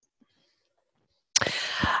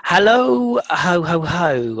Hello, ho, ho,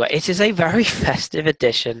 ho. It is a very festive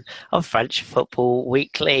edition of French Football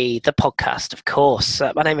Weekly, the podcast, of course.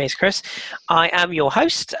 My name is Chris. I am your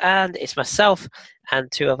host, and it's myself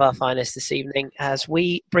and two of our finest this evening as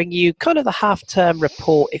we bring you kind of the half-term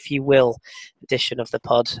report, if you will, edition of the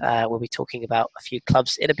pod. We'll be talking about a few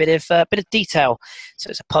clubs in a bit of detail, so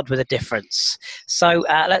it's a pod with a difference. So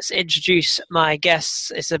let's introduce my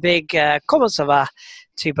guests. It's a big comment ça va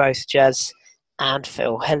to both Jez and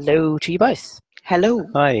Phil. Hello to you both. Hello.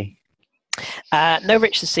 Hi. No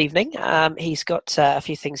Rich this evening. He's got a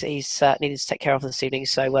few things that he's needed to take care of this evening,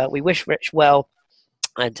 so we wish Rich well,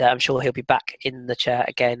 and I'm sure he'll be back in the chair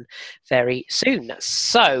again very soon.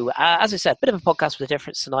 So, as I said, a bit of a podcast with a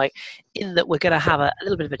difference tonight, in that we're going to have a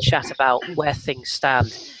little bit of a chat about where things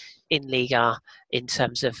stand in Liga in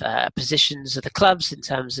terms of positions of the clubs, in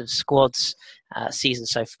terms of squads, season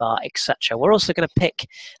so far, etc. We're also going to pick,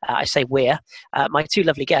 my two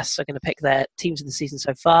lovely guests are going to pick their teams of the season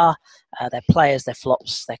so far, their players, their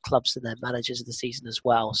flops, their clubs, and their managers of the season as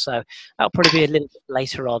well. So that'll probably be a little bit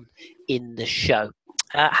later on in the show.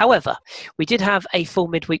 However, we did have a full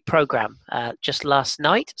midweek programme just last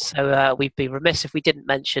night, so we'd be remiss if we didn't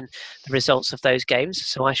mention the results of those games,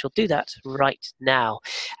 so I shall do that right now.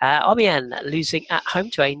 Amiens losing at home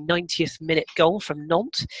to a 90th minute goal from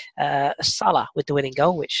Nantes. Salah with the winning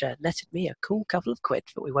goal, which netted me a cool couple of quid,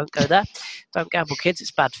 but we won't go there. Don't gamble, kids,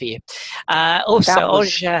 it's bad for you. Also, that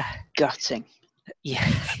was gutting. Yeah,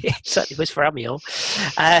 it certainly was for Amiens.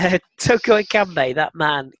 Toko Ekambi, that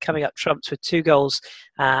man, coming up trumps with 2 goals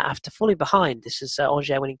after falling behind. This is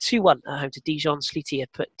Angers winning 2-1 at home to Dijon. Sliti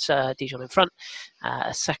had put Dijon in front.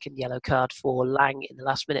 A second yellow card for Lang in the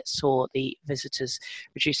last minute saw the visitors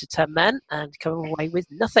reduce to 10 men and come away with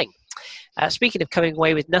nothing. Speaking of coming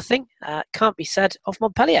away with nothing, can't be said of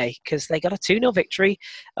Montpellier, because they got a 2-0 victory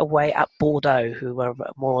away at Bordeaux, who were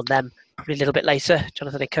more on them probably a little bit later.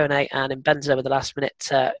 Jonathan Ikone and Mbenza with the last minute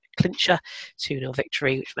clincher, 2-0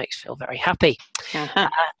 victory, which makes Phil very happy.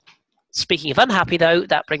 Speaking of unhappy, though,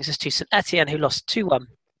 that brings us to St Etienne, who lost 2-1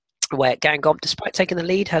 away at Guingamp. Despite taking the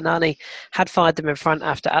lead, Hernani had fired them in front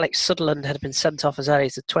after Alex Sutherland had been sent off as early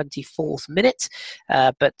as the 24th minute.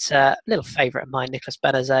 But a little favourite of mine, Nicolas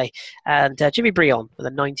Benazet, and Jimmy Briand with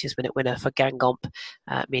a 90th minute winner for Guingamp,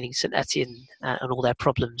 meaning St Etienne and all their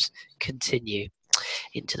problems continue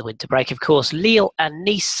into the winter break. Of course, Lille and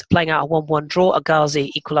Nice playing out a 1-1 draw. Agazi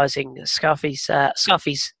equalising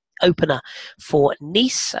Scarfi's opener for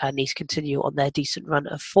Nice. Nice continue on their decent run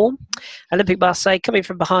of form. Olympique Marseille coming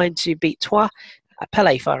from behind to beat Troyes.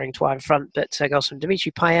 Pele firing Troyes in front, but goals from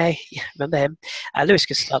Dimitri Payet, remember him, Luis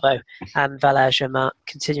Gustavo, and Valère Germain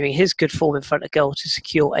continuing his good form in front of goal to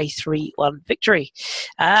secure a 3-1 victory.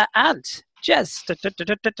 And Jez,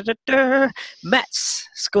 Metz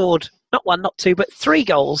scored not 1, not 2, but 3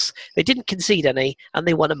 goals. They didn't concede any, and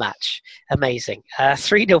they won a match. Amazing.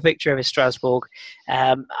 3-0 victory over Strasbourg.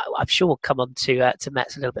 I'm sure we'll come on to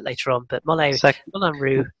Metz a little bit later on, but Moulin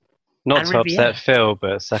Roux. Not to upset Phil,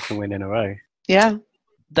 but second win in a row. Yeah.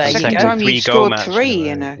 There Second you go. time you scored 3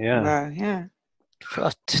 in a row. Yeah.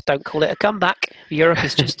 Just don't call it a comeback. Europe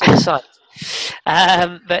is just in sight.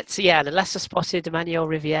 But yeah, the lesser spotted Emmanuel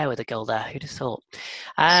Riviere with a goal there. Who'd have thought?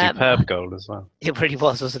 Superb goal as well. It really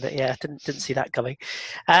was, wasn't it? Yeah, didn't see that coming.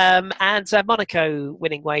 And Monaco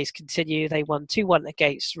winning ways continue. They won 2-1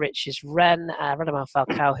 against Rich's Rennes. Radamel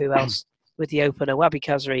Falcao, who else with the opener? Wabi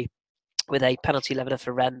Kazri with a penalty leveler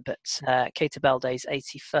for Rennes, but Keita Balde's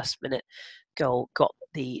 81st minute goal got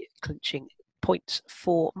the clinching points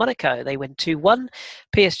for Monaco. They win 2-1.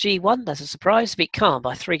 PSG won, that's a surprise, beat Caen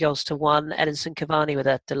by 3-1. Edinson Cavani with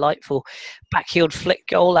a delightful backheeled flick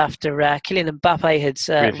goal after Kylian Mbappe had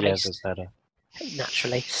raced better.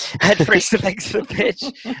 Naturally, had raced the length of the pitch.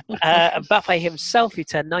 Mbappe himself, who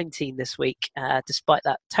turned 19 this week, despite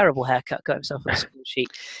that terrible haircut, got himself on the score sheet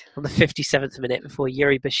on the 57th minute before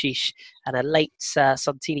Yuri Bashish and a late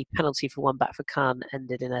Santini penalty for one back for Khan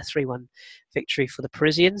ended in a 3-1 victory for the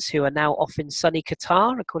Parisians, who are now off in sunny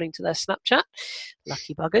Qatar, according to their Snapchat.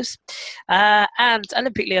 Lucky buggers. And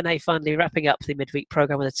Olympique Lyonnais finally wrapping up the midweek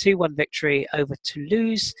programme with a 2-1 victory over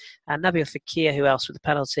Toulouse. And Nabil Fekir, who else with the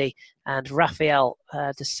penalty, and Rafael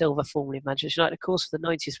de Silva, formerly of Manchester United, of course, for the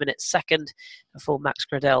 90th minute second, before Max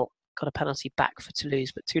Gradel got a penalty back for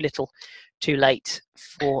Toulouse, but too little, too late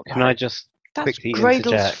for... Can I just quickly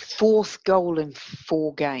Gradel's interject? 4th goal in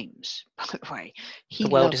 4 games, by the way. He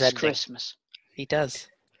loves Christmas. He does.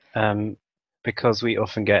 Because we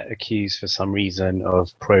often get accused for some reason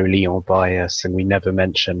of pro-Lyon bias, and we never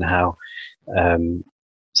mention how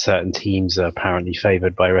certain teams are apparently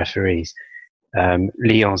favoured by referees.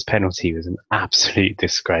 Lyon's penalty was an absolute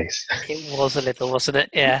disgrace. It was a little, wasn't it?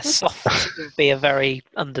 Yeah, soft would be a very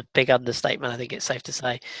big understatement, I think it's safe to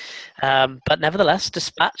say. But nevertheless,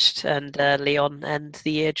 dispatched, and Lyon end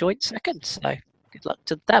the year joint second. So good luck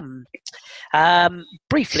to them.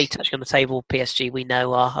 Briefly touching on the table, PSG we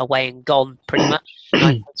know are away and gone pretty much.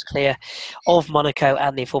 9 points clear of Monaco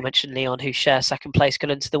and the aforementioned Lyon, who share second place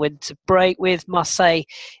going into the winter break, with Marseille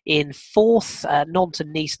in fourth, Nantes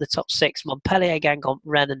and Nice in the top six, Montpellier, Guingamp,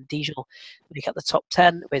 Rennes and Dijon make up the top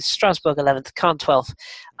 10, with Strasbourg 11th, Caen 12th,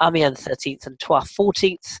 Amiens 13th and Troyes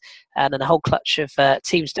 14th. And then a whole clutch of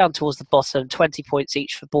teams down towards the bottom, 20 points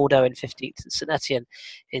each for Bordeaux in 15th and St Etienne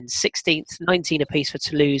in 16th, 19 apiece for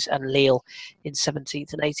Toulouse and Lille in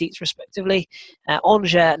 17th and 18th respectively.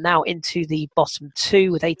 Angers now into the bottom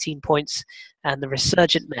two with 18 points, and the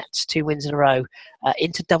resurgent Mets, 2 wins in a row,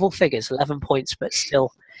 into double figures, 11 points, but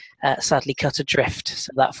still sadly cut adrift.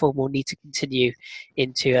 So that form will need to continue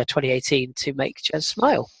into 2018 to make Jez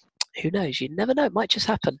smile. Who knows? You never know. It might just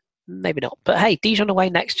happen. Maybe not. But hey, Dijon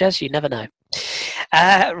away next, Jez. You never know.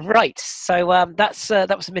 Right. So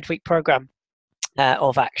that was a midweek programme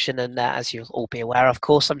of action, and as you'll all be aware, of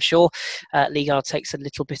course, I'm sure, Ligue 1 takes a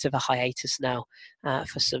little bit of a hiatus now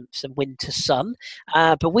for some winter sun.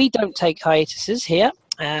 But we don't take hiatuses here.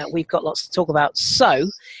 We've got lots to talk about. So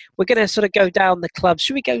we're going to sort of go down the clubs.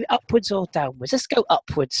 Should we go upwards or downwards? Let's go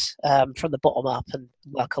upwards from the bottom up and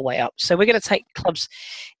work our way up. So we're going to take clubs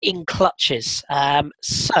in clutches.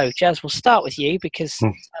 So, Jez, we'll start with you because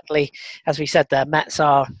sadly, as we said there, Mets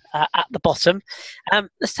are at the bottom.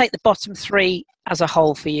 Let's take the bottom three as a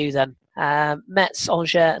whole for you then. Metz,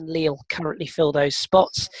 Angers and Lille currently fill those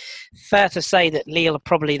spots. Fair to say that Lille are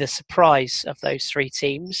probably the surprise of those three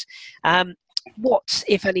teams. What,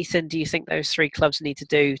 if anything, do you think those three clubs need to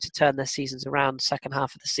do to turn their seasons around second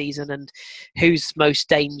half of the season, and who's most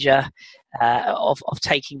danger of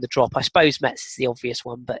taking the drop? I suppose Metz is the obvious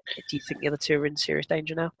one, but do you think the other two are in serious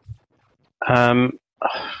danger now? I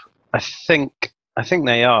think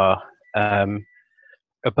they are.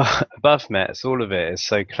 Above Metz, all of it is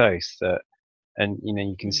so close that, and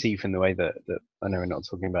you can see from the way that I know we're not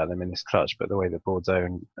talking about them in this clutch, but the way that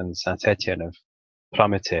Bordeaux and Saint Etienne have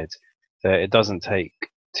plummeted, that it doesn't take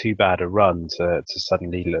too bad a run to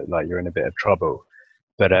suddenly look like you're in a bit of trouble.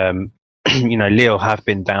 But Lille have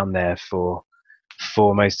been down there for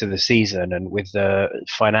most of the season, and with the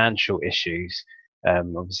financial issues,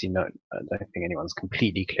 obviously I don't think anyone's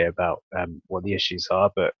completely clear about what the issues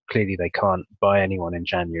are, but clearly they can't buy anyone in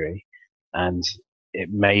January, and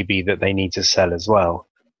it may be that they need to sell as well.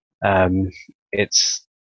 If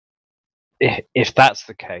that's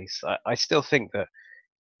the case, I still think that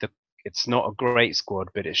it's not a great squad,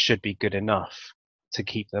 but it should be good enough to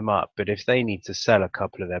keep them up. But if they need to sell a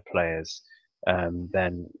couple of their players,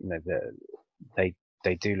 then they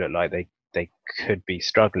do look like they could be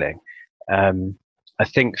struggling. I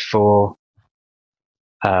think for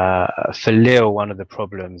Lille, one of the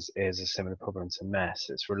problems is a similar problem to Metz.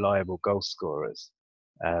 It's reliable goal scorers.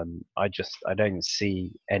 I don't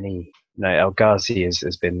see any. El Ghazi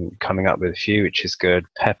has been coming up with a few, which is good.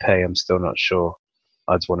 Pepe, I'm still not sure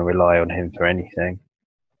I'd want to rely on him for anything.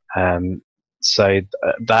 So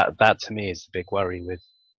that to me is the big worry with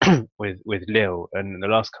Lille. And in the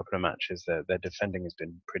last couple of matches, their defending has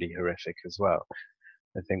been pretty horrific as well.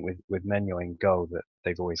 I think with Maignan in goal, that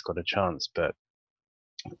they've always got a chance, but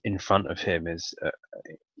in front of him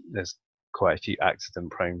there's quite a few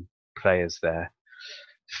accident-prone players there.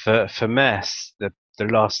 For Metz, the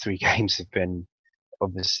last three games have been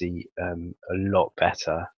obviously a lot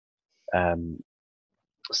better.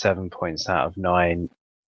 7 points out of 9,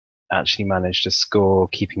 actually managed to score,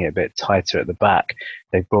 keeping it a bit tighter at the back.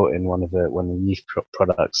 They brought in one of the youth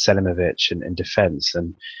products, Selimovic, in defence,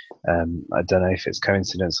 and I don't know if it's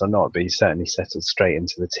coincidence or not, but he certainly settled straight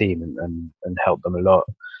into the team and helped them a lot.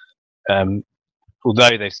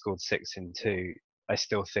 Although they've scored 6 in 2, I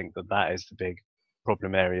still think that is the big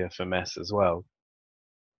problem area for Metz as well.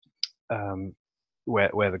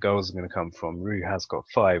 Where the goals are going to come from. Roux has got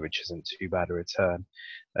 5, which isn't too bad a return,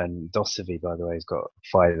 and Dossevi, by the way, has got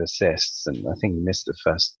 5 assists, and I think he missed the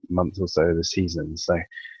first month or so of the season. So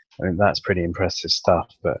I mean that's pretty impressive stuff.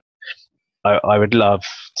 But I would love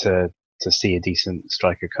to see a decent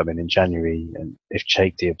striker come in January, and if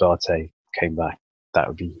Cheikh Diabate came back, that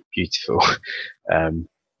would be beautiful.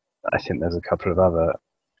 I think there's a couple of other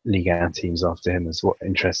Ligue 1 teams after him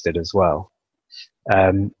interested as well.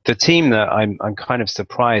 The team that I'm kind of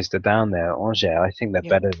surprised are down there, Angers. I think they're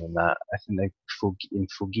better than that. I think in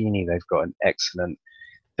Fulgini they've got an excellent,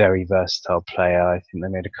 very versatile player. I think they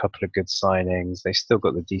made a couple of good signings. They still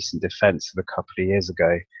got the decent defence of a couple of years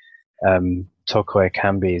ago. Toko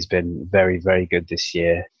Ekambi has been very, very good this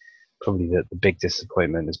year. Probably the big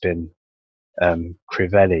disappointment has been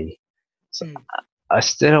Crivelli. So I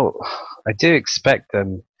do expect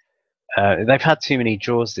them. They've had too many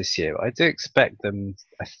draws this year. I do expect them,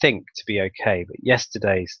 I think, to be okay. But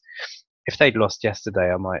if they'd lost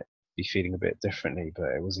yesterday, I might be feeling a bit differently.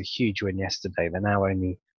 But it was a huge win yesterday. They're now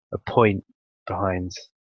only a point behind.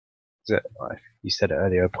 You said it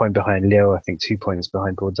earlier, a point behind Lille. I think 2 points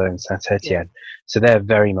behind Bordeaux and Saint-Etienne. Yeah. So they're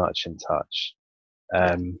very much in touch.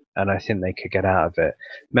 And I think they could get out of it.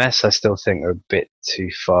 Metz, I still think, are a bit too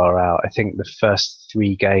far out. I think the first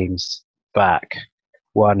 3 games back,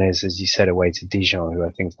 one is, as you said, away to Dijon, who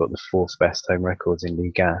I think has got the 4th best home records in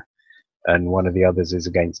Ligue 1, and one of the others is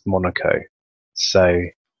against Monaco. So,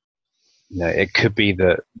 it could be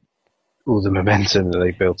that all the momentum that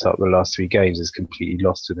they built up the last 3 games is completely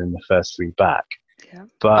lost within the first 3 back. Yeah.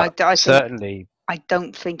 But certainly, I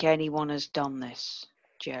don't think anyone has done this,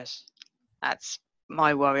 Jez. That's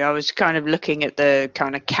my worry. I was kind of looking at the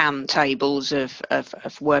kind of CAM tables of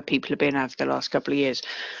where people have been over the last couple of years.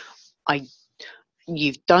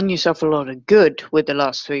 You've done yourself a lot of good with the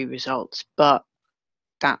last 3 results, but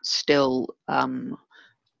that's still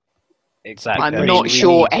exactly. I'm not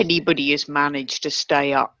sure anybody has managed to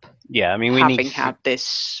stay up. Yeah, I mean, we need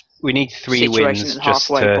 3 wins at the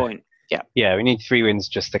halfway point. Yeah, we need 3 wins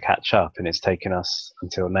just to catch up, and it's taken us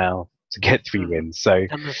until now to get 3 wins. So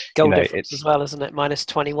and the goal difference as well, isn't it? Minus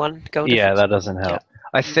 21 goal difference. Yeah, that doesn't help.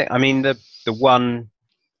 Yeah. I mean, the one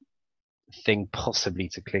thing possibly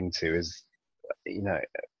to cling to is,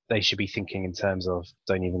 they should be thinking in terms of,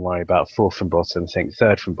 don't even worry about 4th from bottom, think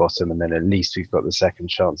 3rd from bottom, and then at least we've got the second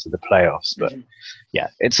chance of the playoffs. But yeah,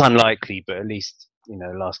 it's unlikely, but at least,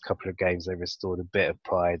 the last couple of games they restored a bit of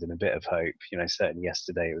pride and a bit of hope. Certainly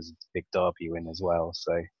yesterday it was a big derby win as well.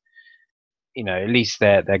 So, at least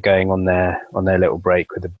they're going on their little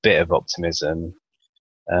break with a bit of optimism.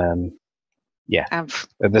 Yeah. And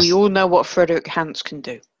we all know what Frederick Hans can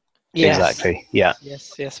do. Yes. Exactly. Yeah.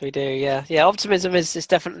 Yes, we do. Yeah. Optimism is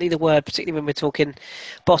definitely the word, particularly when we're talking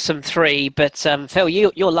bottom 3. But Phil,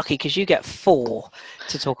 you're lucky because you get 4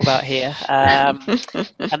 to talk about here, and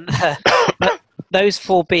those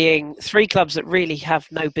 4 being 3 clubs that really have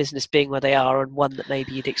no business being where they are, and one that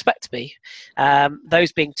maybe you'd expect to be.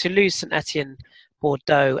 Those being Toulouse, Saint-Etienne,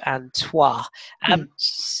 Bordeaux, and Troyes.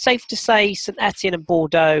 Safe to say, Saint-Etienne and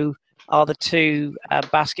Bordeaux are the 2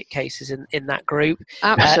 basket cases in that group.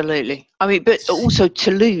 Absolutely. But also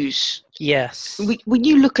Toulouse. Yes. When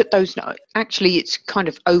you look at those, actually it's kind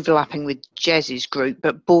of overlapping with Jez's group,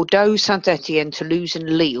 but Bordeaux, Saint-Etienne, Toulouse and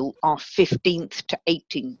Lille are 15th to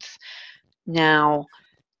 18th. Now,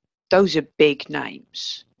 those are big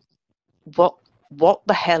names. What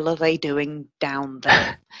the hell are they doing down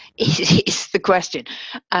there is the question.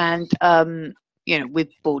 And, with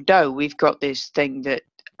Bordeaux, we've got this thing that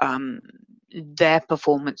their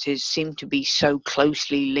performances seem to be so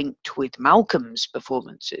closely linked with Malcolm's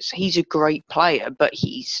performances. He's a great player, but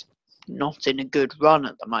he's not in a good run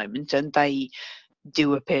at the moment, and they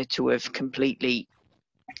do appear to have completely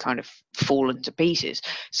kind of fallen to pieces.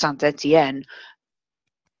 Saint-Etienne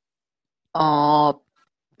are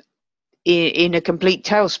in a complete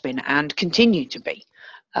tailspin and continue to be,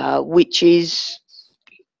 which is,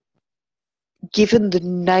 given the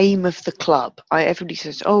name of the club, everybody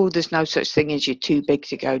says, there's no such thing as you're too big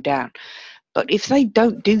to go down. But if they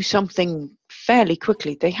don't do something fairly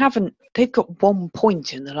quickly, they've got 1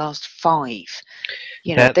 point in the last 5.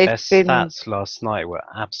 Their stats last night were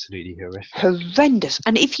absolutely horrendous.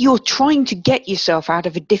 And if you're trying to get yourself out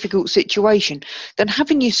of a difficult situation, then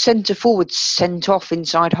having your centre forward sent off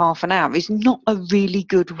inside half an hour is not a really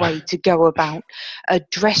good way to go about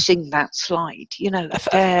addressing that slide.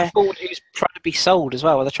 A forward who's trying to be sold as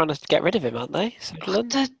well. They're trying to get rid of him, aren't they?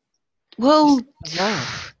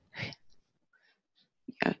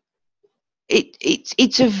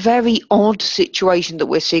 It's a very odd situation that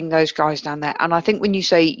we're seeing those guys down there. And I think when you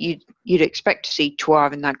say you'd expect to see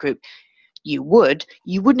Troyes in that group, you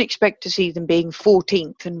wouldn't expect to see them being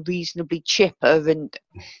 14th and reasonably chipper and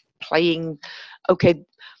playing. Okay,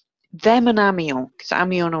 them and Amiens, because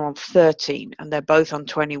Amiens are on 13 and they're both on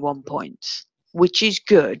 21 points, which is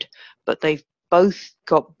good, but they've both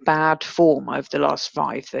got bad form over the last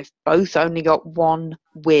 5. They've both only got 1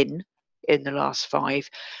 win in the last 5.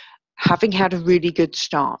 Having had a really good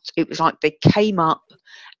start, it was like they came up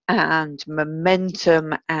and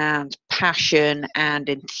momentum and passion and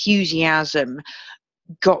enthusiasm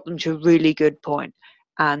got them to a really good point.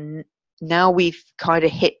 And now we've kind of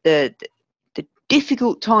hit the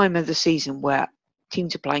difficult time of the season where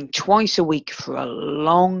teams are playing twice a week for a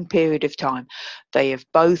long period of time. They have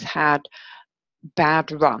both had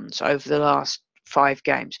bad runs over the last 5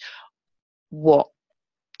 games. What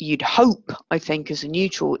you'd hope, I think, as a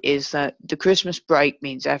neutral, is that the Christmas break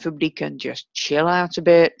means everybody can just chill out a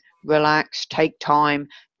bit, relax, take time,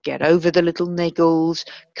 get over the little niggles,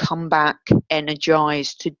 come back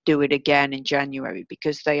energized to do it again in January,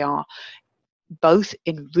 because they are both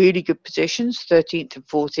in really good positions, 13th and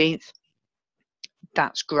 14th.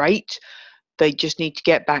 That's great. They just need to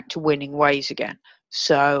get back to winning ways again.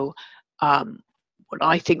 So what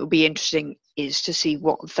I think would be interesting is to see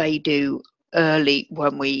what they do early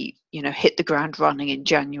when we hit the ground running in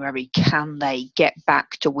January. Can they get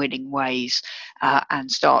back to winning ways and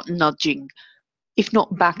start nudging, if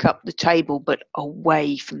not back up the table, but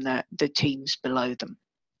away from the teams below them?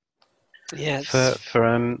 Yeah. For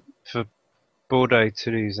Bordeaux,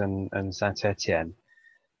 Toulouse, and Saint Etienne,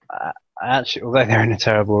 actually, although they're in a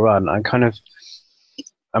terrible run, I'm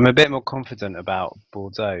a bit more confident about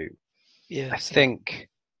Bordeaux. Yeah. I think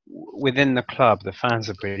within the club, the fans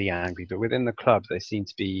are pretty angry, but within the club, they seem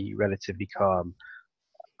to be relatively calm.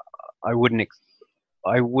 I wouldn't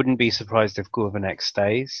be surprised if Gourvenec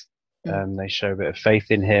stays. They show a bit of faith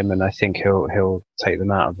in him, and I think he'll take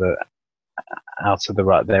them out of the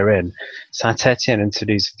rut they're in. Saint Etienne and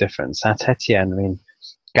Toulouse are different. Saint Etienne, I mean,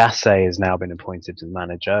 Gasset has now been appointed as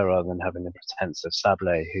manager rather than having the pretense of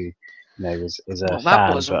Sablé, who is a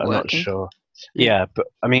fan, but I'm not sure. Yeah, but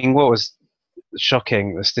I mean, what was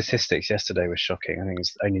shocking, the statistics yesterday were shocking. I think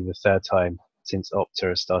it's only the 3rd time since Opta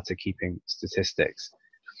has started keeping statistics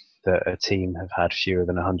that a team have had fewer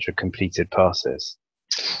than 100 completed passes.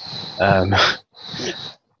 And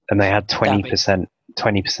they had 20%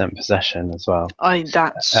 possession as well.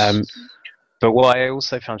 But what I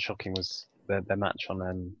also found shocking was their match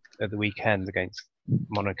on at the weekend against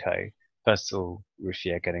Monaco. First of all,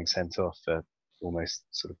 Ruffier getting sent off for almost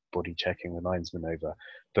sort of body checking the linesman over.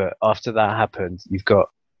 But after that happened, you've got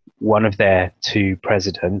one of their 2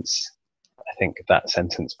 presidents. I think that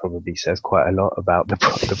sentence probably says quite a lot about the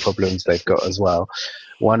problems they've got as well.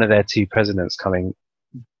 One of their 2 presidents coming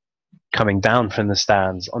down from the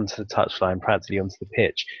stands onto the touchline, practically onto the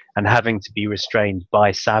pitch, and having to be restrained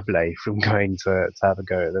by Sablé from going to have a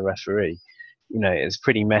go at the referee. It's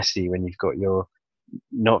pretty messy when you've got your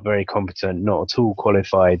not very competent, not at all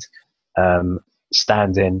qualified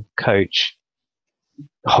stand-in coach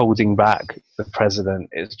holding back the president.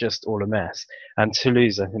 It's just all a mess. And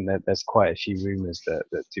Toulouse, I think that there's quite a few rumours that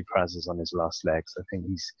Dupraz is on his last legs. I think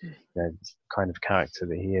he's the kind of character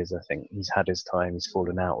that he is. I think he's had his time. He's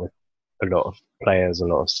fallen out with a lot of players, a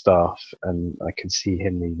lot of staff, and I can see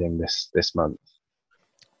him leaving this month.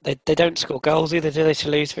 They don't score goals either, do they,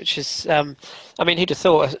 Toulouse? Which is, who'd have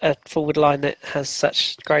thought a forward line that has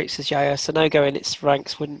such greats as Yaya Sanogo in its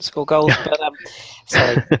ranks wouldn't score goals? But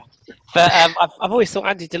sorry, but I've always thought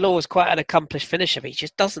Andy Delors was quite an accomplished finisher, but he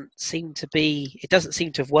just doesn't seem to be. It doesn't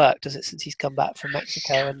seem to have worked, does it, since he's come back from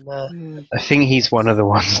Mexico? And I think he's one of the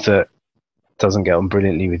ones that doesn't get on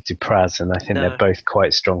brilliantly with Dupraz, and I think they're both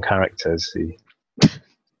quite strong characters. You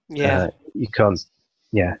can't.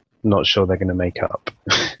 Yeah. Not sure they're going to make up.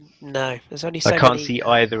 No, there's only so many. I can't see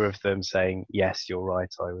either of them saying, yes, you're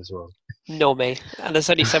right, I was wrong. Nor me. And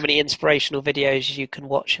there's only so many inspirational videos you can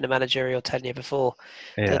watch in a managerial tenure before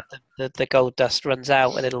the gold dust runs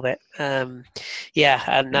out a little bit. And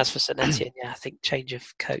as for Saint Etienne, I think change of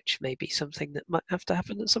coach may be something that might have to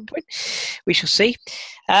happen at some point. We shall see.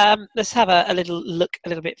 Let's have a little look a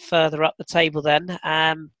little bit further up the table then.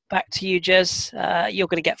 Back to you, Jez. You're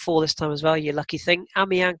going to get 4 this time as well, you lucky thing.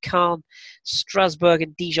 Amiens, Caen, Strasbourg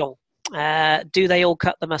and Dijon. Do they all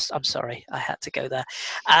cut the mustard? I'm sorry, I had to go there.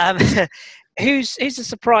 Who's the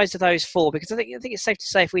surprise of those 4? Because I think it's safe to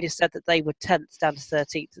say if we'd have said that they were 10th down to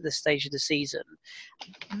 13th at this stage of the season,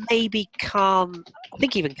 maybe Caen, I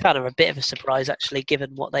think even Caen are a bit of a surprise actually,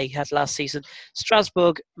 given what they had last season.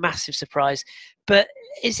 Strasbourg, massive surprise. But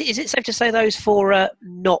is it safe to say those 4 are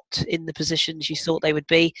not in the positions you thought they would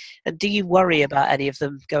be? And do you worry about any of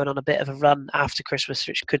them going on a bit of a run after Christmas,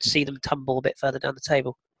 which could see them tumble a bit further down the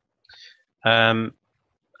table?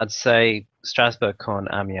 I'd say Strasbourg, Caen,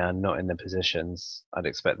 Amiens not in the positions I'd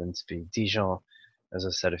expect them to be. Dijon, as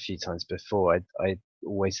I've said a few times before, I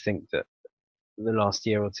always think that the last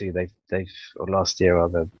year or two their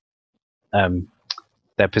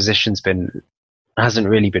position's hasn't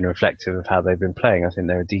really been reflective of how they've been playing. I think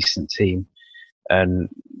they're a decent team, and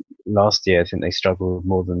last year I think they struggled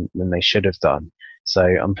more than they should have done. So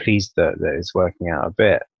I'm pleased that it's working out a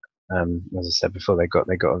bit. As I said before, they got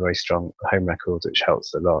a very strong home record, which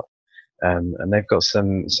helps a lot, and they've got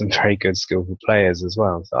some very good, skillful players as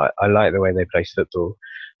well. So I like the way they play football.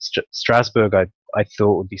 Strasbourg, I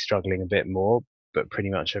thought would be struggling a bit more, but pretty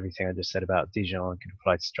much everything I just said about Dijon can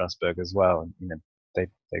apply to Strasbourg as well. And, they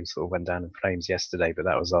sort of went down in flames yesterday, but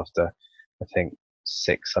that was after, I think,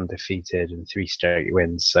 6 undefeated and 3 straight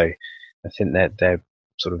wins. So I think they're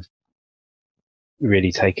sort of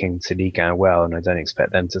really taking to Ligue 1 well, and I don't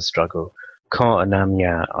expect them to struggle. Caen and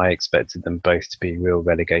Amiens, I expected them both to be real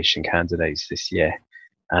relegation candidates this year,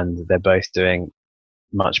 and they're both doing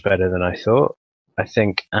much better than I thought. I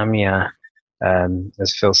think Amiens,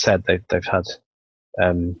 as Phil said, they've had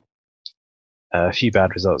a few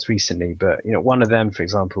bad results recently, but one of them, for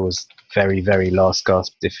example, was very, very last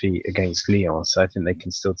gasp defeat against Lyon. So I think they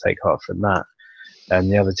can still take heart from that. And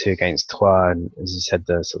the other two against Troyes, and as you said,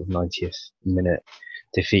 the sort of 90th minute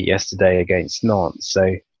defeat yesterday against Nantes.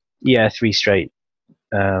 So yeah, 4 straight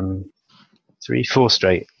Ligue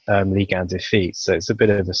 1 defeats. So it's a bit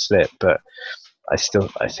of a slip, but I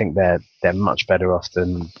think they're much better off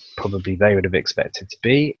than probably they would have expected to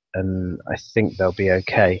be, and I think they'll be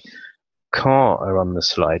okay. Caen are on the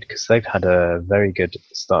slide because they've had a very good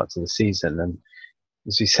start to the season, and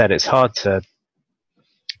as we said, it's hard to,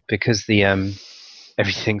 because the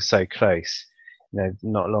everything's so close.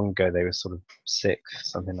 Not long ago they were sort of 6th,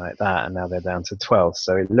 something like that, and now they're down to 12th.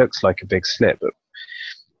 So it looks like a big slip, but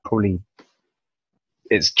probably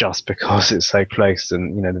it's just because it's so close,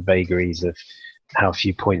 and the vagaries of how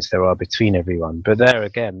few points there are between everyone. But there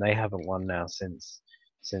again, they haven't won now since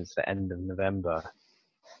the end of November.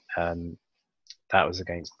 That was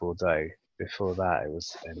against Bordeaux. Before that, it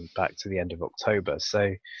was back to the end of October.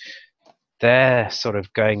 So they're sort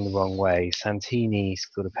of going the wrong way. Santini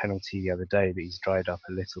scored a penalty the other day, but he's dried up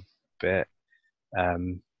a little bit.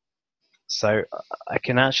 So I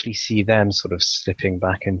can actually see them sort of slipping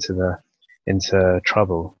back into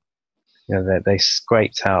trouble. They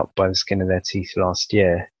scraped out by the skin of their teeth last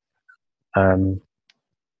year.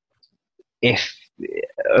 If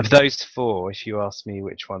of those 4, if you ask me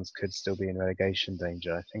which ones could still be in relegation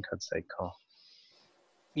danger, I think I'd say Caen.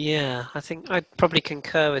 Yeah, I think I'd probably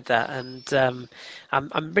concur with that, and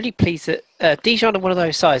I'm really pleased that Dijon are one of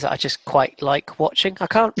those sides that I just quite like watching. I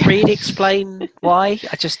can't really explain why.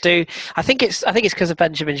 I just do. I think it's because of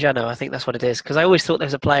Benjamin Janot. I think that's what it is. Because I always thought there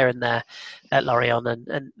was a player in there at Lorient,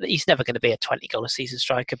 and he's never going to be a 20-goal a season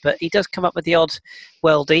striker, but he does come up with the odd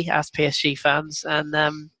worldie as PSG fans, and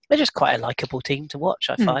they're just quite a likeable team to watch,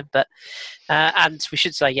 I find. But and we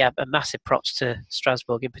should say, a massive props to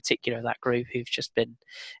Strasbourg in particular, that group, who've just been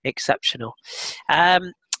exceptional.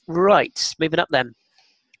 Right, moving up then.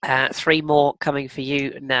 3 more coming for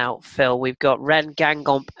you now, Phil. We've got Rennes,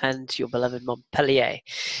 Guingamp, and your beloved Montpellier.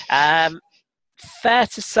 Fair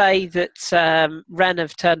to say that Rennes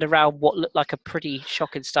have turned around what looked like a pretty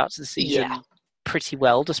shocking start to the season. Yeah. Pretty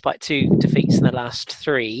well, despite 2 defeats in the last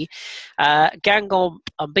 3. Guingamp,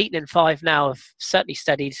 unbeaten in 5 now, have certainly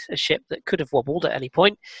steadied a ship that could have wobbled at any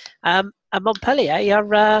point. And Montpellier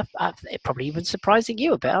are probably even surprising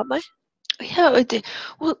you a bit, aren't they? Yeah,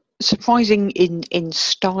 well, surprising in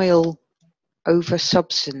style over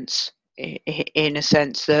substance, in a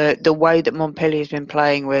sense. The way that Montpellier has been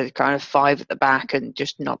playing with kind of 5 at the back and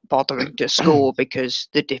just not bothering to score because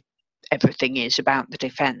everything is about the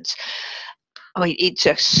defence. I mean, it's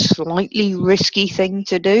a slightly risky thing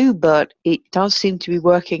to do, but it does seem to be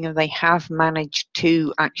working, and they have managed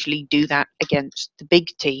to actually do that against the big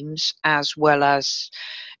teams, as well as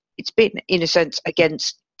it's been, in a sense,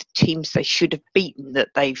 against the teams they should have beaten that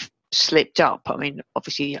they've slipped up. I mean,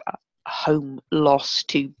 obviously, a home loss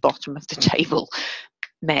to bottom of the table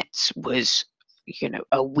Metz was,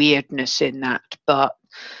 a weirdness in that, but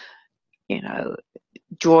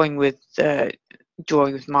drawing with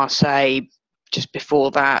Marseille just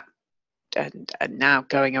before that, and now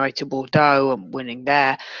going away to Bordeaux and winning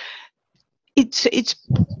there. It's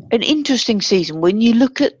an interesting season when you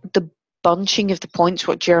look at the bunching of the points.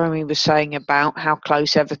 What Jeremy was saying about how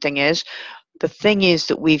close everything is. The thing is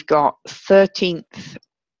that we've got 13th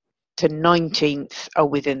to 19th are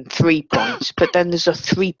within 3 points, but then there's a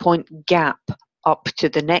 3-point gap up to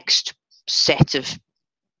the next set of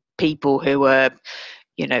people who are,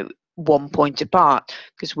 1 point apart,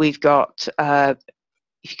 because we've got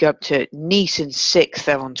if you go up to Nice in 6th,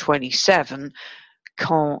 they're on 27,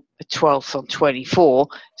 Caen 12th on 24,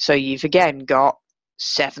 so you've again got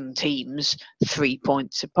 7 teams 3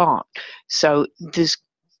 points apart. So there's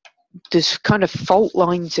kind of fault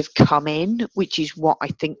lines have come in, which is what I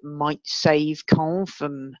think might save Caen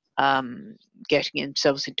from getting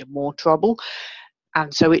themselves into more trouble.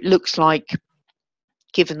 And so it looks like,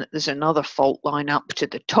 given that there's another fault line up to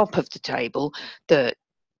the top of the table, that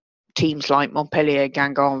teams like Montpellier,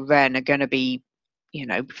 Guingamp, and Rennes are going to be,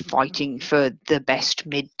 fighting for the best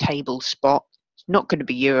mid-table spot. It's not going to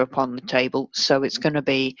be Europe on the table, so it's going to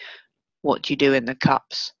be what you do in the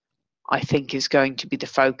cups. I think is going to be the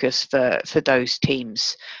focus for those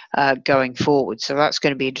teams going forward. So that's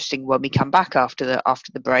going to be interesting when we come back after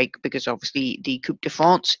the break, because obviously the Coupe de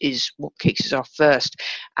France is what kicks us off first,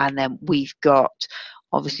 and then we've got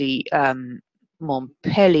obviously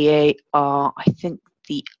Montpellier are, I think,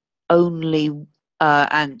 the only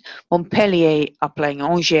and Montpellier are playing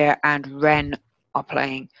Angers and Rennes are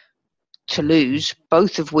playing Toulouse,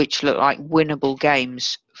 both of which look like winnable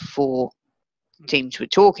games for teams we're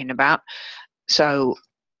talking about. So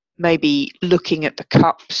maybe looking at the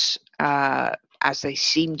cups as they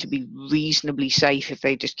seem to be reasonably safe if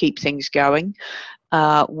they just keep things going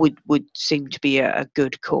would seem to be a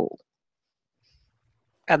good call.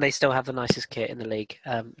 And they still have the nicest kit in the league.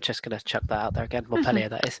 Just going to chuck that out there again. Montpellier,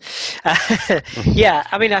 that is. Yeah,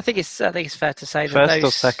 I mean, I think it's fair to say that First those...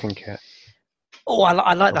 or second kit? Oh,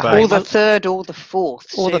 I like that. Or the third or the fourth.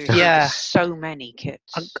 Yeah. There's so many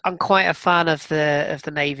kits. I'm quite a fan of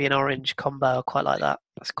the navy and orange combo. I quite like that.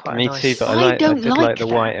 That's quite Me nice. too, but I did like the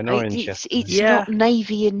that. white and orange. It's not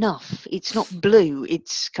navy enough. It's not blue.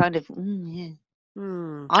 It's kind of yeah.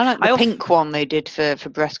 I like the pink one they did for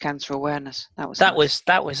breast cancer awareness. That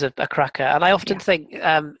was a cracker. And I often think,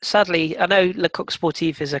 sadly, I know Le Coq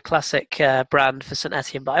Sportif is a classic brand for St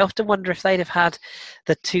Etienne, but I often wonder if they'd have had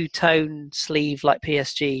the two-tone sleeve like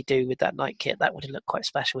PSG do with that night kit. That would have looked quite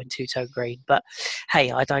special in two-tone green. But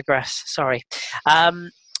hey, I digress. Sorry.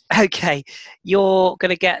 Okay, you're going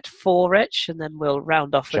to get 4, Rich, and then we'll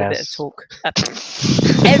round off with a bit of talk.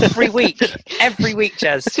 Every week,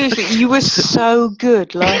 Jez. Seriously, you were so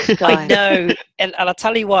good last time. I know, and I'll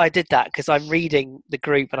tell you why I did that, because I'm reading the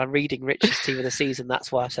group and I'm reading Rich's team of the season.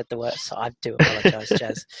 That's why I said the words, so I do apologise,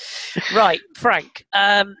 Jez. Right, Frank,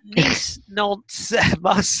 Nice, Nantes,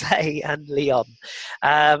 Marseille and Lyon.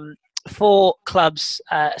 4 clubs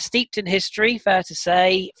steeped in history, fair to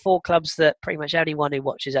say. 4 clubs that pretty much anyone who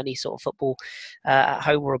watches any sort of football at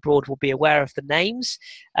home or abroad will be aware of the names.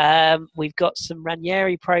 We've got some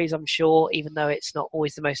Ranieri praise, I'm sure, even though it's not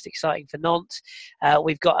always the most exciting for Nantes.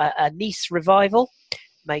 We've got a Nice revival.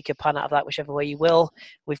 Make a pun out of that whichever way you will.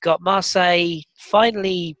 We've got Marseille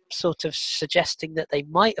finally sort of suggesting that they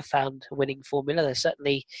might have found a winning formula. There's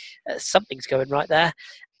certainly something's going right there.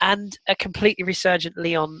 And a completely resurgent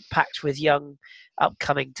Lyon packed with young,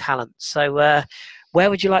 upcoming talent. So where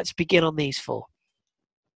would you like to begin on these 4?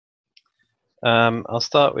 I'll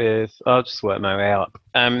just work my way up.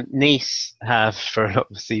 Nice have, for a lot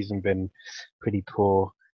of the season, been pretty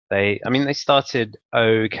poor. They started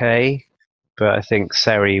okay, but I think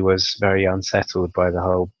Seri was very unsettled by the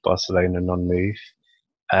whole Barcelona non-move.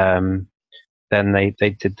 Then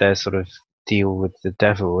they did their sort of deal with the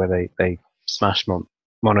devil where they smashed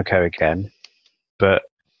Monaco again, but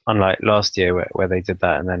unlike last year where they did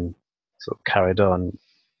that and then sort of carried on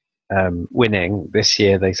winning, this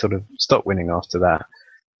year they sort of stopped winning after that,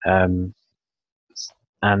 and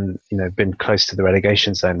been close to the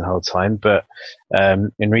relegation zone the whole time. But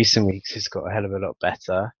in recent weeks, it's got a hell of a lot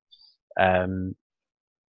better.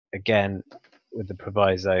 Again, with the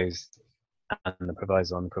provisos and the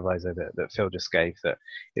proviso that Phil just gave, that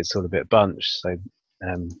it's all a bit bunched. So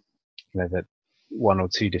that 1 or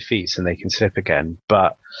 2 defeats and they can slip again.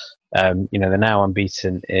 But they're now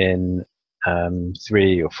unbeaten in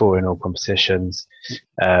 3 or 4 in all competitions.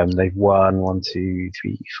 They've won 1, 2,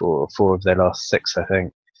 3, 4 of their last 6, I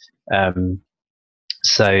think.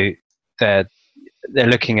 So they're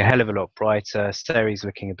looking a hell of a lot brighter. Seri's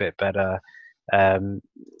looking a bit better.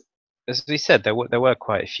 As we said, there were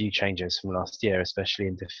quite a few changes from last year, especially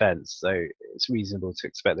in defence. So it's reasonable to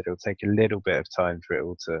expect that it'll take a little bit of time for it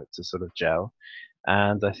all to sort of gel.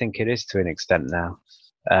 And I think it is to an extent now.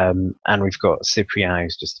 And we've got Cyprien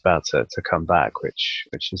who's just about to come back, which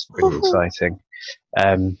is pretty exciting.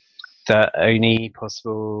 The only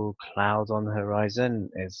possible cloud on the horizon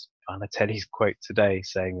is Balotelli's quote today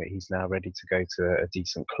saying that he's now ready to go to a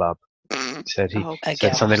decent club. He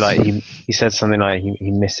said something like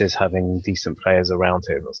he misses having decent players around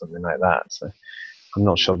him or something like that. So I'm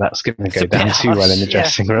not sure that's going to go down too well in the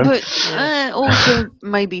dressing room. But also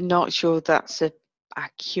maybe not sure that's an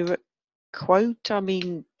accurate quote. I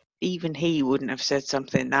mean, even he wouldn't have said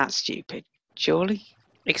something that stupid, surely.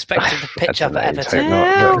 Expecting to pitch up at Everton in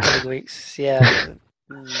the coming weeks. Yeah.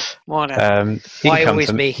 Whatever. Why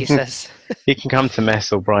always me, he says. He can come to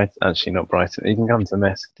Metz or Brighton. Actually, not Brighton. He can come to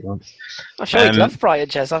Metz if he wants. I'm sure he'd love Brighton,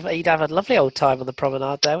 Jez. He'd have a lovely old time on the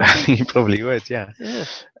promenade there, wouldn't he? He probably would, yeah.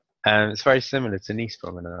 It's very similar to Nice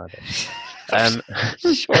promenade.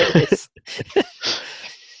 Sure it is.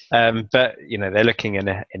 But they're looking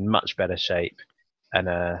in much better shape,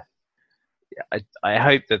 and I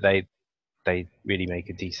hope that they really make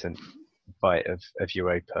a decent fight of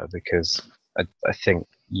Europa, because I think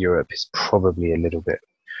Europe is probably a little bit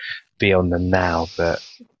beyond them now, but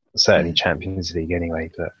certainly Champions League anyway.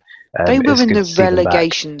 But they were it's in good the to see them back.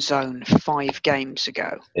 relegation zone 5 games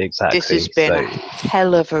ago. Exactly. This has been a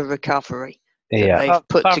hell of a recovery that they've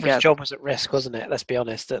put Favre's together. job was at risk, wasn't it? Let's be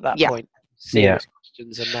honest. At that Yeah. point, serious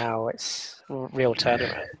questions, and now it's a real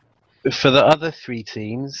turnaround. For the other 3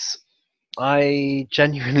 teams, I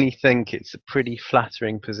genuinely think it's a pretty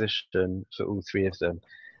flattering position for all 3 of them.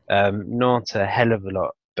 Not a hell of a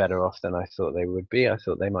lot better off than I thought they would be. I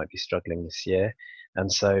thought they might be struggling this year, and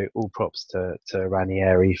so all props to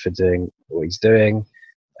Ranieri for doing what he's doing.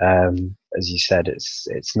 As you said,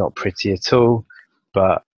 it's not pretty at all,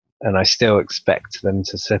 and I still expect them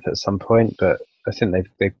to slip at some point. But I think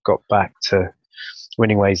they've got back to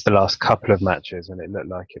winning ways the last couple of matches, and it looked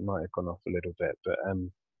like it might have gone off a little bit. But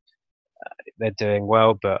they're doing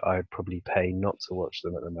well, but I'd probably pay not to watch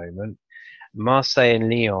them at the moment. Marseille and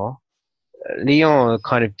Lyon. Lyon are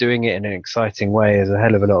kind of doing it in an exciting way. There's a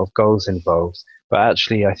hell of a lot of goals involved, but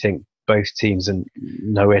actually I think both teams are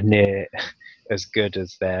nowhere near as good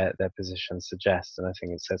as their position suggests, and I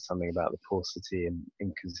think it says something about the paucity and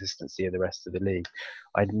inconsistency of the rest of the league.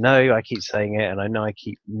 I know I keep saying it, and I know I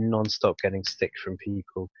keep non-stop getting stick from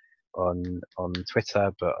people on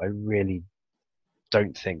Twitter, but I really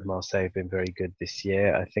don't think Marseille have been very good this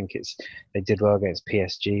year. I think they did well against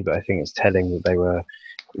PSG, but I think it's telling that they were,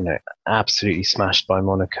 absolutely smashed by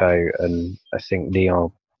Monaco, and I think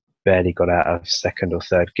Lyon barely got out of second or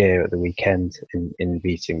third gear at the weekend in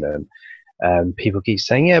beating them. People keep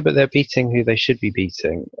saying, yeah, but they're beating who they should be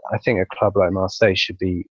beating. I think a club like Marseille should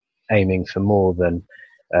be aiming for more than,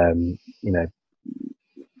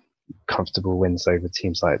 comfortable wins over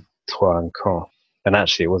teams like Troyes and Caen. And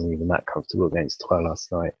actually, it wasn't even that comfortable against Troyes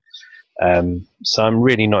last night. So I'm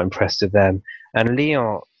really not impressed with them. And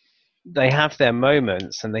Lyon, they have their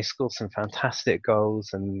moments, and they score some fantastic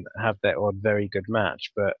goals and have their odd very good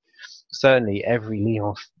match. But certainly every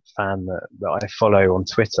Lyon fan that I follow on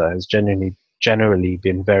Twitter has generally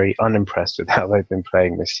been very unimpressed with how they've been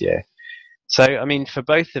playing this year. So, I mean, for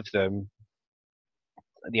both of them,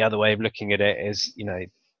 the other way of looking at it is,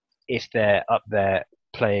 if they're up there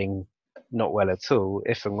playing not well at all,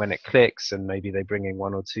 if and when it clicks and maybe they bring in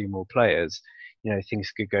 1 or 2 more players,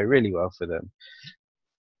 things could go really well for them.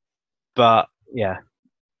 But yeah,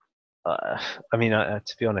 I mean,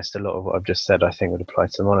 to be honest, a lot of what I've just said I think would apply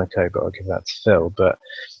to Monaco, but I'll give that to Phil. But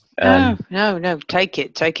no, take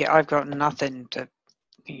it. I've got nothing to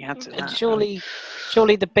add to that. And surely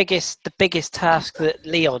the biggest task that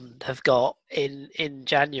Lyon have got in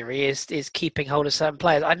January is keeping hold of certain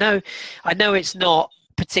players. I know it's not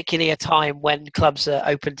particularly a time when clubs are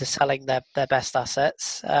open to selling their best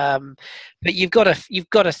assets, but you've got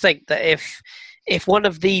to think that if one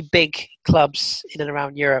of the big clubs in and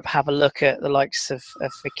around Europe have a look at the likes of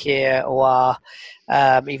Fekir or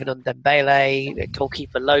even on Dembele,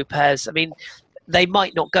 goalkeeper Lopez, I mean, they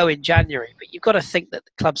might not go in January, but you've got to think that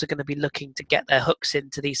the clubs are going to be looking to get their hooks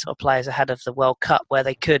into these sort of players ahead of the World Cup, where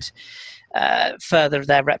they could further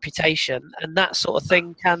their reputation, and that sort of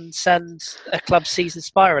thing can send a club season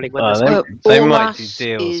spiraling. When they might do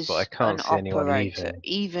deals, but I can't see anyone leaving.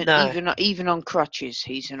 Even on crutches,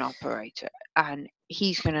 he's an operator, and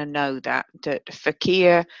he's going to know that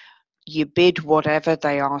Fekir, you bid whatever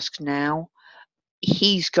they ask now,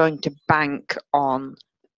 he's going to bank on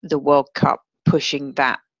the World Cup pushing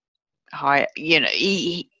that high.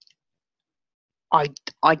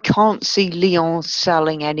 I can't see Lyon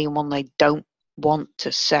selling anyone they don't want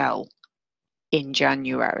to sell in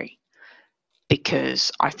January,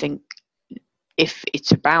 because I think if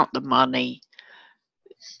it's about the money,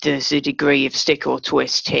 there's a degree of stick or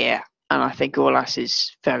twist here, and I think Aulas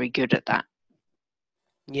is very good at that.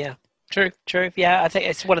 Yeah. True. Yeah, I think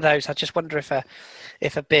it's one of those. I just wonder if a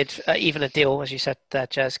bid, even a deal, as you said there,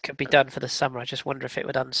 Jez, could be done for the summer. I just wonder if it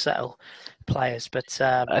would unsettle players. But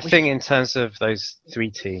I think in terms of those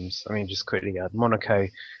 3 teams, I mean, just quickly, Monaco,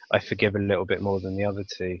 I forgive a little bit more than the other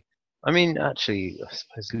 2. I mean, actually, I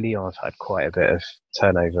suppose Lyon have had quite a bit of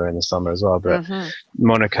turnover in the summer as well, but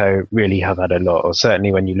Monaco really have had a lot. Or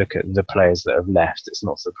certainly when you look at the players that have left, it's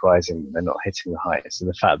not surprising that they're not hitting the heights. And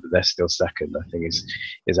the fact that they're still second, I think,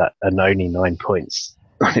 is at only 9 points.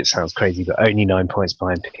 It sounds crazy, but only 9 points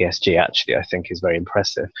behind PSG, actually, I think is very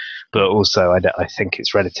impressive. But also, I think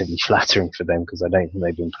it's relatively flattering for them, because I don't think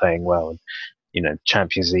they've been playing well. And,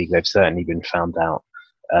 Champions League, they've certainly been found out.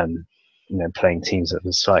 Playing teams at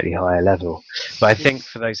a slightly higher level. But I think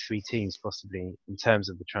for those three teams, possibly in terms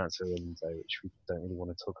of the transfer window, which we don't really want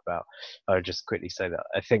to talk about, I would just quickly say that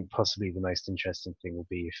I think possibly the most interesting thing will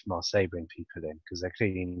be if Marseille bring people in, because they're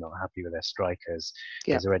clearly not happy with their strikers.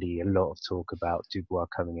 Yeah. There's already a lot of talk about Dubois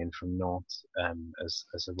coming in from Nantes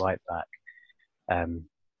as a right back.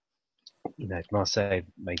 Marseille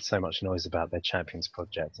made so much noise about their Champions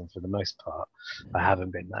project, and for the most part, I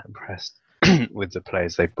haven't been that impressed with the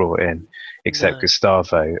players they've brought in, except No.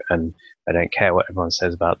 Gustavo. And I don't care what everyone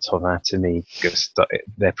says about Thauvin. To me,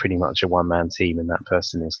 they're pretty much a one-man team, and that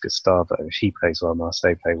person is Gustavo. If he plays well,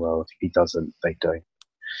 Marseille play well. If he doesn't, they don't.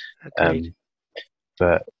 Agreed.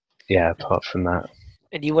 But yeah, apart from that,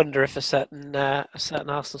 And you wonder if a certain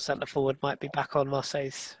Arsenal centre forward might be back on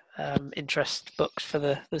Marseille's interest books for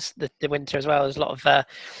the winter as well. There's a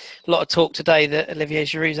lot of talk today that Olivier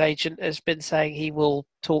Giroud's agent has been saying he will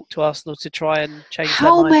talk to Arsenal to try and change their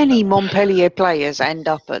How mind. many Montpellier players end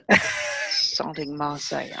up at sodding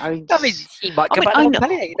Marseille? I mean, he might come back I to know.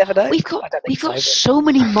 Montpellier. You never know. We've got so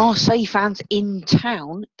many Marseille fans in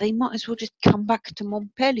town. They might as well just come back to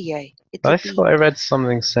Montpellier. I thought I read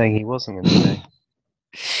something saying he wasn't going to go.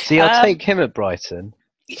 See, I'll take him at Brighton.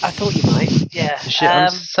 I thought you might. Yeah.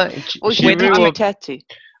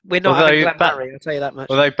 We're not having Glenn Murray, I'll tell you that much.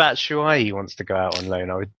 Although Batshuayi wants to go out on loan,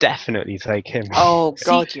 I would definitely take him. Oh,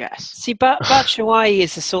 God, yes. See, Batshuayi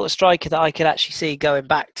is the sort of striker that I could actually see going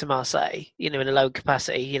back to Marseille, in a loan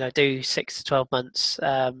capacity, do 6 to 12 months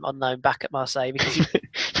on loan back at Marseille. Because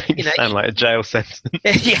you sound like a jail sentence.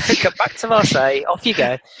 Yeah, come back to Marseille, off you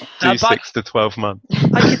go. Do 6 to 12 months.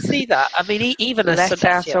 I can see that. I mean, even a St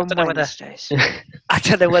Etienne, I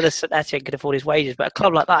don't know whether St Etienne could afford his wages, but a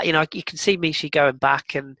club like that, you can see Michy going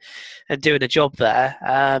back and doing a job there.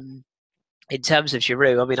 In terms of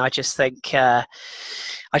Giroud, I mean, I just think, I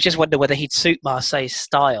just wonder whether he'd suit Marseille's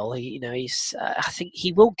style. I think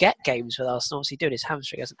he will get games with Arsenal. Obviously, doing his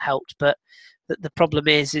hamstring hasn't helped, but the problem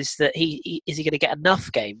is that is he going to get enough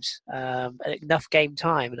games, enough game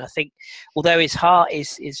time? And I think, although his heart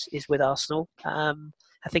is with Arsenal,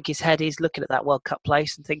 I think his head is looking at that World Cup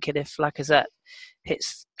place and thinking if Lacazette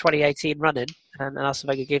hits 2018 running and Arsene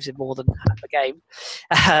Wenger gives him more than half a game,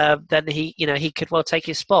 then he could well take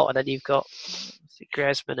his spot. And then you've got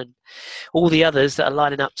Griezmann and all the others that are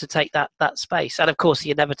lining up to take that space. And of course,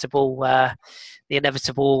 the inevitable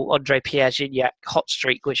Andre Pierre Gignac hot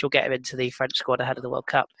streak, which will get him into the French squad ahead of the World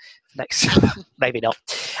Cup next. Maybe not.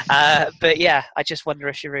 But yeah, I just wonder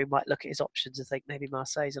if Giroud might look at his options and think maybe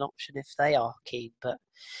Marseille's an option if they are keen. But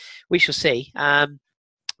we shall see.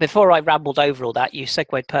 Before I rambled over all that, you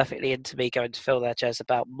segued perfectly into me going to Phil there, Jez,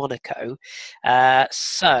 about Monaco.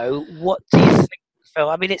 So what do you think, Phil?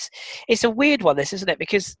 I mean, it's a weird one, this, isn't it?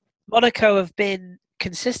 Because Monaco have been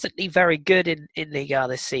consistently very good in Liga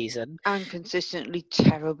this season. And consistently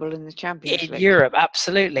terrible in the Champions League. In Europe,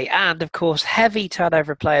 absolutely. And, of course, heavy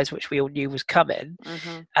turnover of players, which we all knew was coming.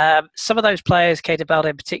 Mm-hmm. Some of those players, Keita Balde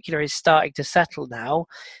in particular, is starting to settle now.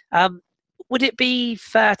 Would it be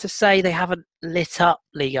fair to say they haven't lit up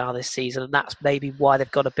Liga this season, and that's maybe why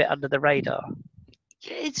they've gone a bit under the radar?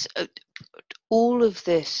 It's all of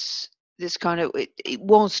this kind of, it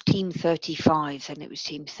was Team 35, then it was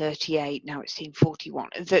Team 38, now it's Team 41.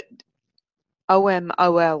 That OM,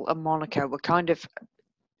 OL and Monaco were kind of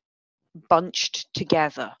bunched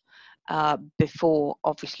together before,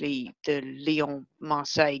 obviously, the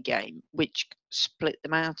Lyon-Marseille game, which split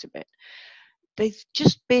them out a bit. They've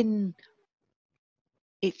just been...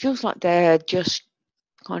 It feels like they're just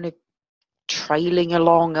kind of trailing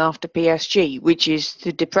along after PSG, which is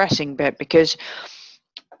the depressing bit, because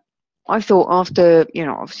I thought after,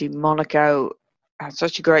 obviously Monaco had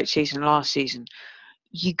such a great season last season,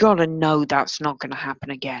 you got to know that's not going to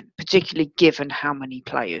happen again, particularly given how many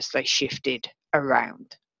players they shifted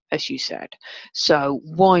around, as you said. So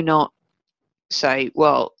why not say,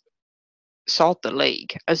 well, sod the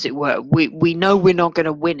league, as it were. We know we're not going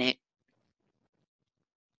to win it,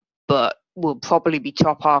 but we'll probably be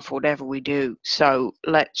top half whatever we do. So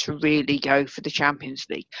let's really go for the Champions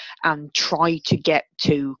League and try to get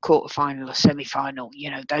to quarterfinal or semi-final.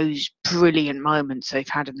 Those brilliant moments they've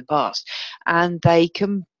had in the past. And they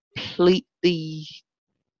completely...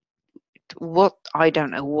 I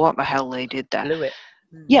don't know what the hell they did there. Blew it.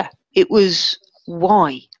 Yeah, it was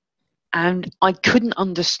why. And I couldn't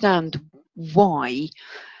understand why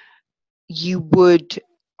you would...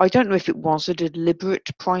 I don't know if it was a deliberate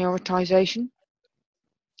prioritization,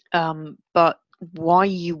 but why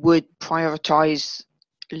you would prioritize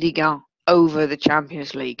Ligue 1 over the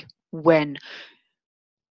Champions League when,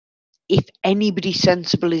 if anybody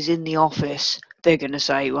sensible is in the office, they're going to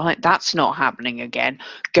say, right, that's not happening again.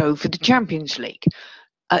 Go for the Champions League.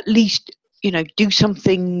 At least do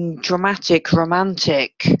something dramatic,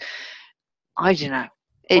 romantic. I don't know.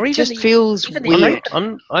 Or It even just the- feels even the weird.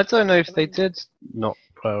 I don't know if they did not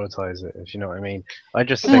prioritize it, if you know what I mean. I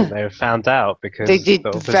just Yeah. think they found out because They did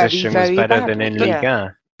the very, opposition was very better than badly, in yeah.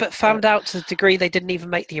 Liga. But found out to the degree they didn't even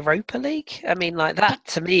make the Europa League. I mean, like that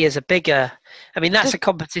to me is a bigger. I mean, that's a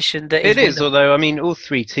competition that It is, winnable. although I mean, all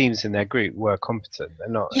three teams in their group were competent. They're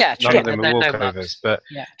not. Yeah, None true. of them are No walkovers, mugs. but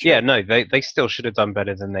Yeah, yeah, true. no, they still should have done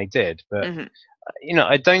better than they did. But Mhm.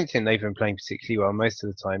 I don't think they've been playing particularly well most of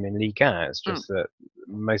the time in Liga. It's just that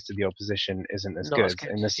most of the opposition isn't as Not as good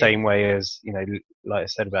good, in the yeah. same way as like I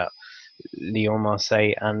said about Lyon,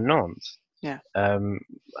 Marseille, and Nantes. Yeah.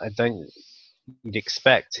 I don't. You'd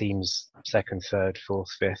expect teams second, third, fourth,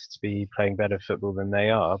 fifth to be playing better football than they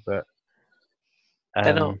are, but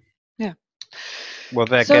They're not. Yeah. well,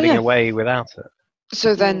 they're So, getting yeah. away without it.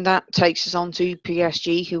 So then that takes us on to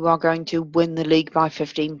PSG, who are going to win the league by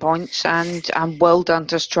 15 points, and well done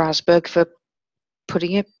to Strasbourg for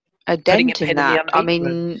putting a Putting a dent in pin in the that. I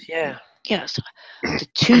unbeaten. mean, Yeah. yes, the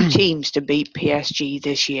two teams to beat PSG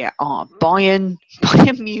this year are Bayern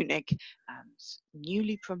Munich, and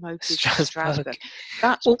newly promoted Strasbourg.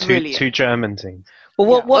 That's brilliant. Two German teams.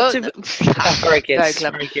 Well, what Yeah, do? well, Very good. very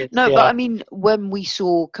clever. Very good. No, yeah. but I mean, when we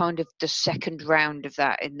saw kind of the second round of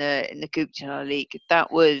that in the Coupe de la Ligue,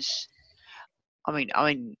 that was, I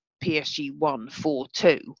mean, PSG won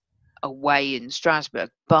 4-2 away in Strasbourg,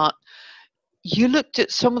 but you looked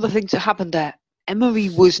at some of the things that happened there. Emery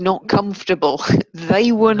was not comfortable.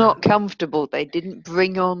 They were not comfortable. They didn't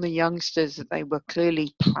bring on the youngsters that they were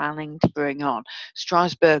clearly planning to bring on.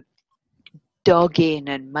 Strasbourg dug in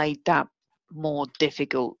and made that more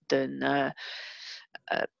difficult than a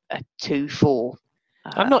 2-4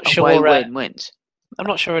 I'm not away sure. wins. I'm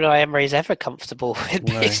not sure Unai Emery is ever comfortable with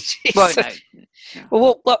No. PSG. Well, so-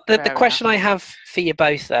 no. Well, the Fair question I have for you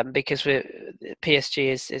both then, because PSG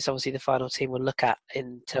is obviously the final team we'll look at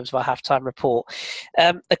in terms of our halftime report.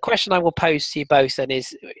 The question I will pose to you both then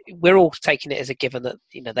is: we're all taking it as a given that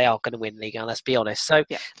they are going to win Liga. Let's be honest. So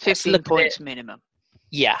Yeah, let's 15 look at points minimum.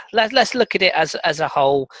 yeah, let's look at it as a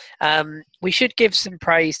whole. We should give some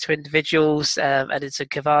praise to individuals. Edinson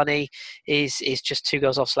Cavani is just 2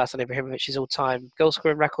 goals off Zlatan Ibrahimovic's all-time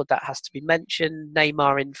goal-scoring record. That has to be mentioned.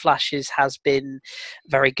 Neymar in flashes has been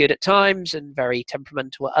very good at times and very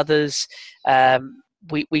temperamental at others.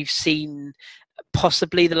 We've seen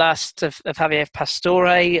possibly the last of Javier Pastore,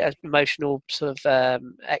 an emotional sort of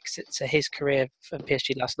exit to his career from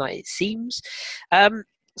PSG last night, it seems.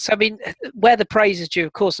 So, I mean, where the praise is due,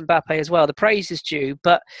 of course, Mbappe as well, the praise is due.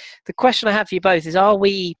 But the question I have for you both is, are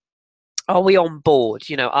we on board?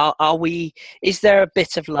 Are we? Is there a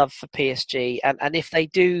bit of love for PSG? And if they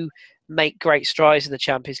do make great strides in the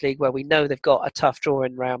Champions League, where we know they've got a tough draw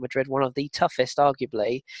in Real Madrid, one of the toughest,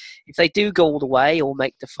 arguably, if they do go all the way or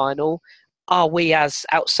make the final, are we as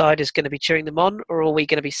outsiders going to be cheering them on, or are we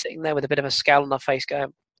going to be sitting there with a bit of a scowl on our face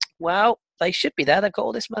going, well, they should be there. They've got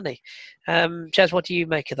all this money. Jez, what do you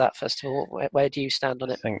make of that, first of all? Where do you stand on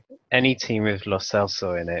it? I think any team with Lo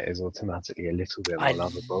Celso in it is automatically a little bit more I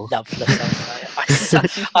lovable. love Lo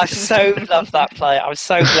Celso. I so love that player. I'm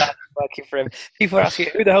so glad I'm working for him. People are asking,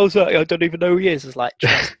 who the hell's that? I don't even know who he is. It's like,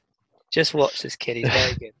 just watch this kid. He's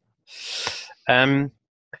very good.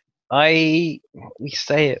 We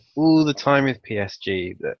say it all the time with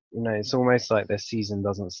PSG that it's almost like their season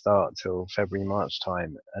doesn't start till February, March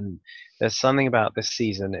time, and there's something about this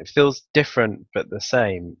season. It feels different but the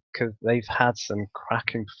same because they've had some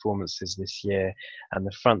cracking performances this year, and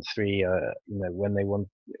the front three are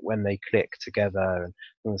when they click together. And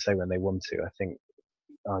I'm going to say when they want to. I think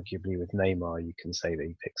arguably with Neymar, you can say that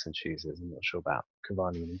he picks and chooses. I'm not sure about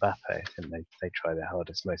Cavani and Mbappe. I think they try their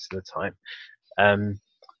hardest most of the time.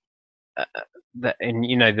 The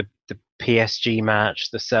PSG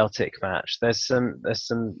match, the Celtic match. There's some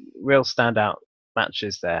real standout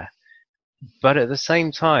matches there, but at the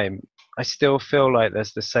same time, I still feel like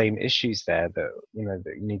there's the same issues there that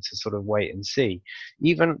that you need to sort of wait and see.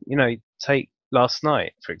 Even take last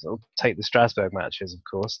night, for example, take the Strasbourg matches, of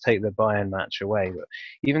course, take the Bayern match away, but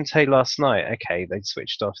even take last night. Okay, they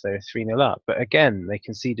switched off; they were 3-0 up, but again, they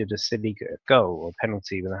conceded a silly goal or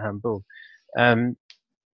penalty with a handball.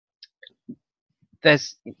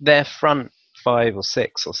 There's their front 5 or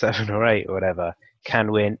 6 or 7 or 8 or whatever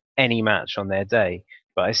can win any match on their day,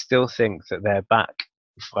 but I still think that their back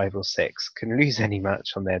 5 or 6 can lose any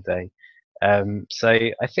match on their day. So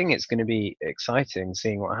I think it's going to be exciting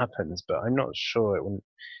seeing what happens, but I'm not sure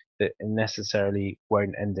it necessarily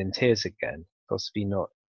won't end in tears again. Possibly not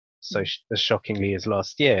so as shockingly as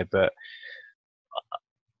last year, but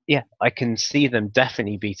I can see them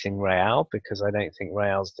definitely beating Real, because I don't think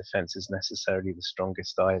Real's defense is necessarily the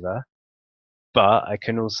strongest either. But I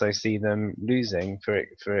can also see them losing for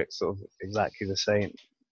it sort of exactly the same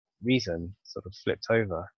reason, sort of flipped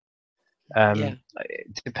over. Yeah.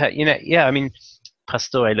 I mean,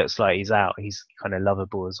 Pastore looks like he's out. He's kind of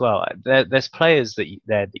lovable as well. There's players that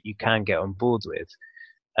you can get on board with,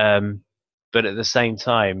 but at the same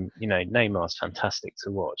time, Neymar's fantastic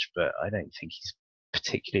to watch, but I don't think he's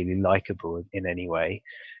particularly likable in any way.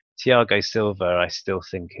 Thiago Silva, I still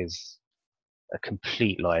think is a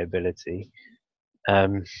complete liability.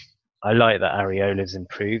 I like that Areola's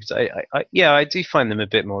improved. I do find them a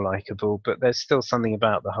bit more likable, but there's still something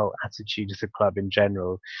about the whole attitude of the club in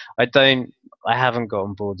general. I haven't got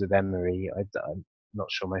on board with Emery. I'm not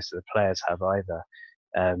sure most of the players have either.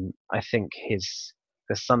 I think there's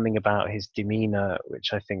something about his demeanour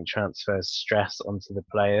which I think transfers stress onto the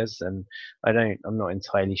players, and I'm not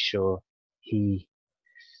entirely sure he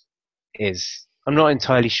is. I'm not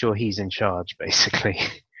entirely sure he's in charge, basically.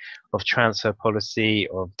 Of transfer policy,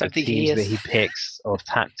 of the Don't think teams he that is. he picks, of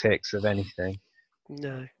tactics, of anything.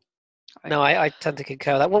 No, I tend to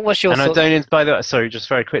concur with that. What's your And thought? by the way, sorry, just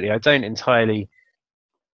very quickly, I don't entirely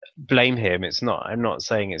blame him. I'm not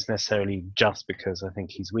saying it's necessarily just because I think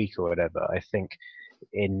he's weak or whatever. I think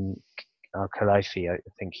in Al-Khalifi, I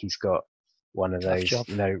think he's got one of Tough those, job.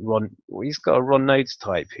 he's got a Ron Nodes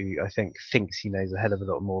type who I think thinks he knows a hell of a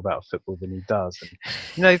lot more about football than he does.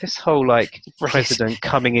 And this whole president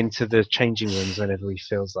coming into the changing rooms whenever he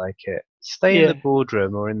feels like it. Stay in the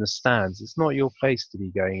boardroom or in the stands. It's not your place to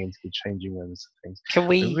be going into the changing rooms and things. I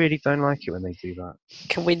really don't like it when they do that.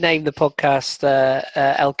 Can we name the podcast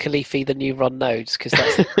El Khalifi, the new Ron Nodes? Because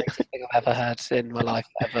that's the greatest thing I've ever heard in my life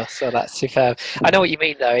ever. So that's superb. I know what you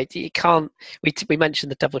mean, though. It can't. We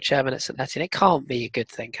mentioned the double chairman at St. Etienne. It can't be a good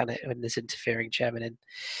thing, can it? When there's interfering chairman in.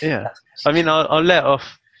 Yeah, I mean, I'll let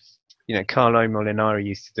off. Carlo Molinari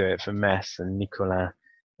used to do it for Metz, and Nicolas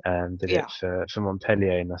did it for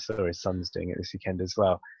Montpellier, and I saw his son's doing it this weekend as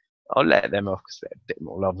well. I'll let them off because they're a bit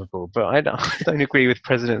more lovable, but I don't agree with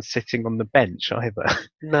presidents sitting on the bench either.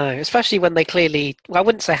 No, especially when they clearly, I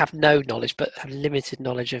wouldn't say have no knowledge, but have limited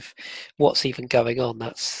knowledge of what's even going on.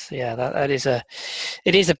 It is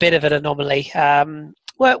a bit of an anomaly.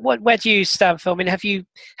 Where do you stand, Phil? I mean, have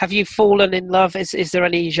you fallen in love? Is there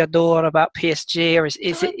any j'adore about PSG, or is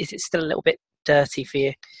it still a little bit dirty for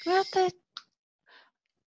you? Well,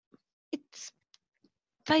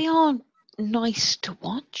 they are nice to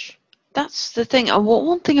watch. That's the thing.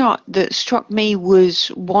 One thing that struck me was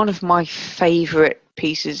one of my favourite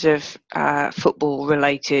pieces of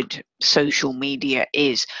football-related social media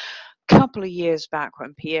is a couple of years back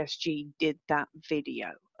when PSG did that video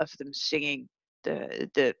of them singing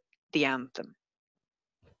the anthem.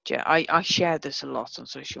 I share this a lot on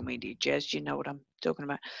social media. Jez, do you know what I'm talking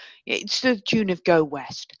about? It's the tune of Go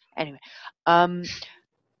West. Anyway,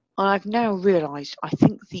 I've now realised, I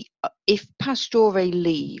think if Pastore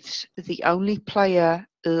leaves, the only player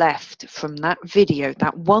left from that video,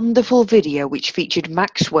 that wonderful video which featured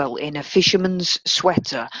Maxwell in a fisherman's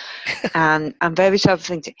sweater and various other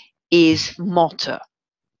things, is Motta.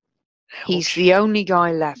 He's the only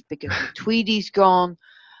guy left because Tweedy's gone.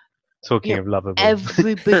 Talking of lovable.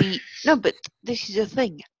 Everybody... No, but this is the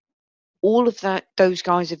thing. All of those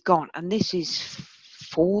guys have gone, and this is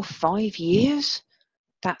 4 or 5 years.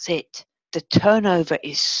 That's it. The turnover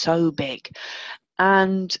is so big.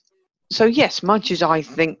 And so, yes, much as I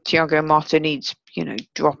think Thiago Motta needs,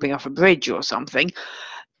 dropping off a bridge or something,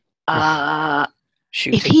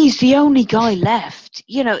 if he's the only guy left,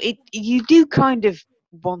 you do kind of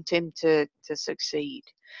want him to succeed.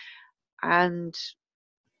 And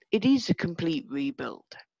it is a complete rebuild.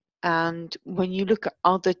 And when you look at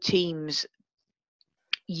other teams,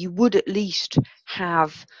 you would at least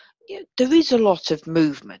have... there is a lot of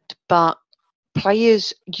movement, but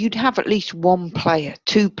players, you'd have at least 1 player,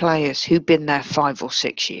 2 players who've been there 5 or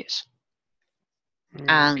 6 years.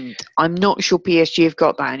 And I'm not sure PSG have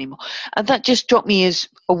got that anymore. And that just struck me as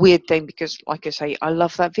a weird thing because, like I say, I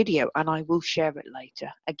love that video and I will share it later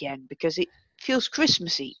again because it feels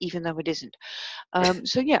Christmassy, even though it isn't.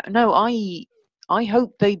 So yeah, no, I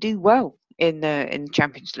hope they do well in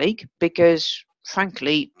Champions League because,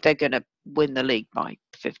 frankly, they're going to win the league by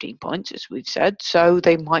 15 points, as we've said. So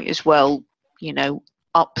they might as well,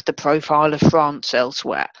 up the profile of France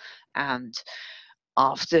elsewhere. And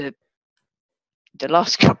after the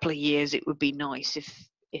last couple of years, it would be nice if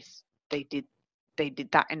they did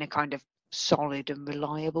that in a kind of solid and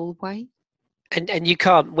reliable way. And you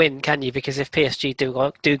can't win, can you? Because if PSG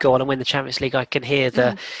do go on and win the Champions League, I can hear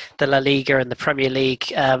the La Liga and the Premier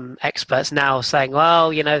League experts now saying,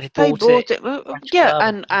 "Well, they bought it." Well, yeah,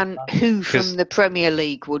 and who from the Premier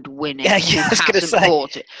League would win it? Yeah, who I was going to hasn't say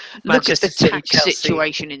bought it? Look at Manchester the City, tax Chelsea.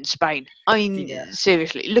 situation in Spain. I mean,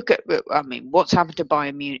 seriously, look at. I mean, what's happened to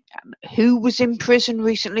Bayern Munich? Who was in prison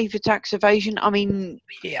recently for tax evasion? I mean,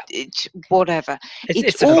 it's whatever.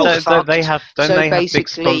 It's all fucked. They have big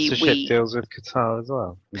sponsorship we deals with Qatar as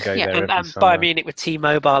well? And Bayern Munich with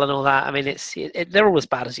T-Mobile and all that. I mean, they're all as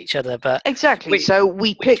bad as each other. But exactly. So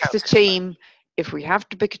we pick the team. If we have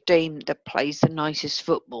to pick a team that plays the nicest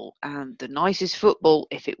football, and the nicest football,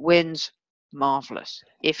 if it wins, marvelous.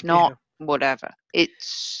 If not, whatever.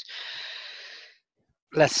 It's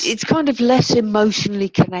kind of less emotionally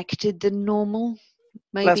connected than normal.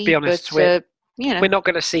 Maybe. Let's be honest. But, we're not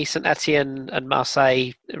going to see St Etienne and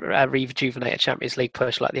Marseille rejuvenate a Champions League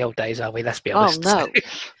push like the old days, are we? Let's be honest. Oh,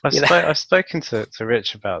 no. I've spoken to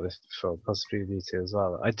Rich about this before, possibly with you two as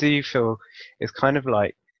well. I do feel it's kind of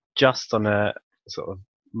like just on a sort of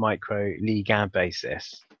micro Ligue 1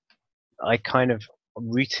 basis, I kind of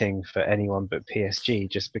rooting for anyone but PSG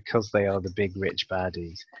just because they are the big rich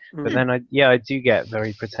baddies. But then I do get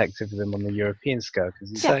very protective of them on the European scale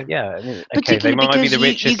because I mean, okay, they might be the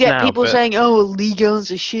richest now. You get people saying, "Oh, Ligue 1's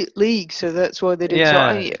a shit league, so that's why they did."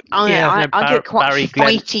 I get quite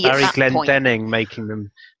fighty at that Barry point. Glendenning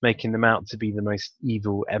making them out to be the most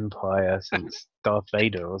evil empire since Darth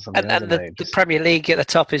Vader or something. And the Premier League at the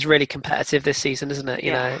top is really competitive this season, isn't it?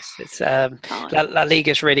 You know, it's La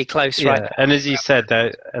Liga's really close right now. And as you said,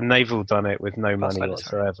 and they've all done it with no money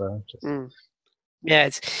whatsoever. Yeah,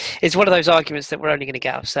 it's one of those arguments that we're only going to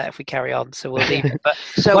get upset if we carry on, so we'll leave it.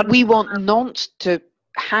 But we want Nantes to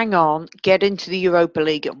hang on, get into the Europa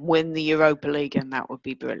League and win the Europa League, and that would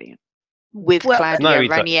be brilliant. With Claudio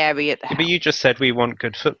Ranieri at the helm. But you just said we want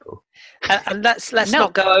good football. And let's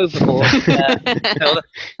not go overboard.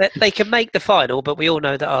 They can make the final, but we all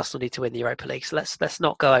know that Arsenal need to win the Europa League. So let's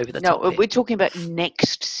not go over the top. No, we're talking about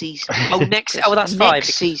next season. That's fine.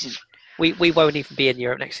 Next season. We won't even be in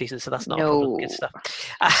Europe next season, so that's not a problem. Good stuff.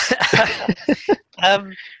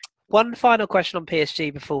 One final question on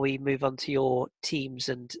PSG before we move on to your teams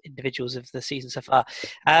and individuals of the season so far.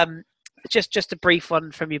 Just a brief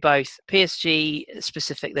one from you both. PSG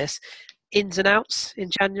specific this. Ins and outs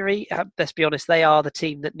in January. Let's be honest, they are the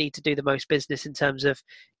team that need to do the most business in terms of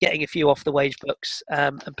getting a few off the wage books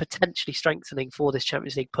and potentially strengthening for this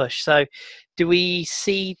Champions League push. So do we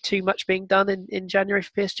see too much being done in January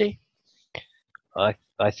for PSG? I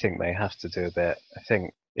think they have to do a bit. I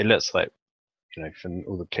think it looks like, from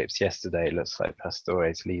all the clips yesterday, it looks like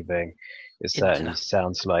Pastore's leaving. It certainly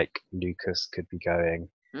sounds like Lucas could be going.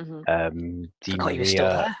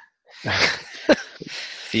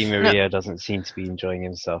 Di Maria doesn't seem to be enjoying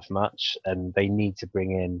himself much, and they need to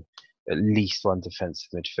bring in at least one defensive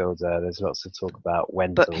midfielder. There's lots of talk about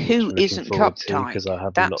Wendell, but who isn't cup tied? Because I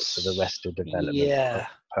have lots of the rest of development. Yeah,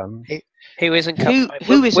 who isn't cup tied?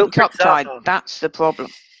 Who isn't cup tied? That's the problem.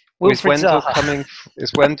 Is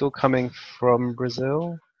Wendell coming from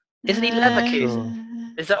Brazil? Isn't he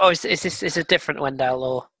Leverkusen? Is this a different Wendell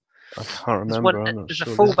or? I can't remember. I'm not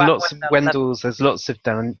sure. There's lots of Wendells. There's lots of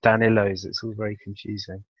Danilos. It's all very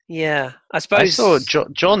confusing. Yeah, I suppose. I saw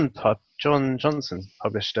John Johnson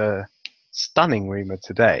published a stunning rumor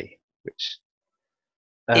today, which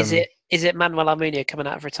is it Manuel Almunia coming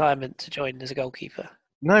out of retirement to join as a goalkeeper?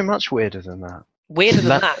 No, much weirder than that. Weirder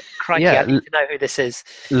than that? Crikey, I need to know who this is.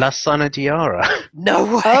 Lassana Diarra. No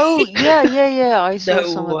way. Oh, yeah. I saw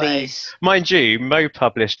some of these. Mind you, Mo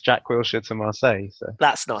published Jack Wilshere to Marseille. So.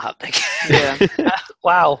 That's not happening. Yeah.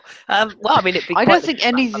 Wow. Well, I mean, I don't think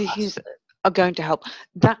any of these are going to help.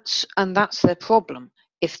 That's their problem.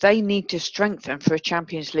 If they need to strengthen for a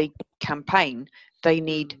Champions League campaign, they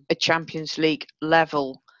need a Champions League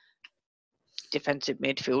level defensive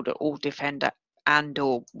midfielder or defender and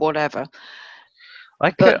or whatever.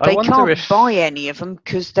 But they can't buy any of them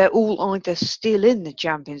because they're all either still in the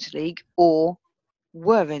Champions League or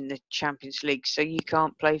were in the Champions League, so you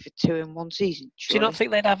can't play for 2 in one season. Surely. Do you not think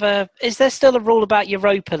they'd have is there still a rule about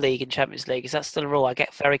Europa League and Champions League? Is that still a rule? I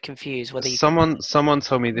get very confused. Whether someone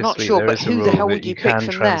told me this not week sure, there but is a who rule the hell that would you can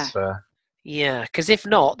pick from transfer. there? Yeah, because if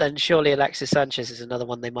not, then surely Alexis Sanchez is another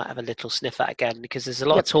one they might have a little sniff at again. Because there's a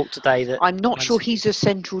lot of talk today that I'm not sure he's a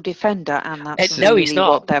central defender, and that's he's not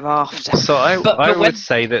what they're after. So I would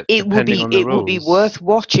say that it would be worth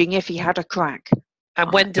watching if he had a crack.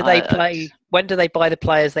 And when do they play? When do they buy the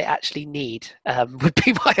players they actually need? Would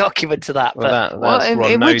be my argument to that.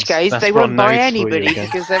 In which case, they won't buy anybody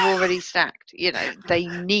because they're already stacked. They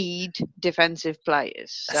need defensive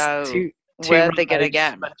players. So where are they going to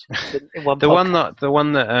get him? in one The podcast.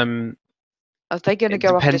 one that Are they going to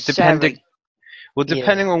go after depending. Sarri? Well,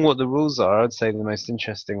 depending on what the rules are, I'd say the most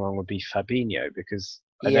interesting one would be Fabinho, because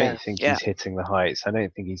I Yeah. don't think Yeah. he's hitting the heights. I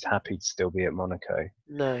don't think he's happy to still be at Monaco.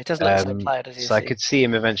 No, he doesn't look the same player, does he? So I could see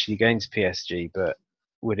him eventually going to PSG, but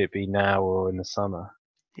would it be now or in the summer?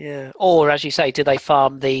 Yeah, or as you say, do they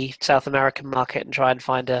farm the South American market and try and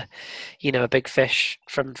find a big fish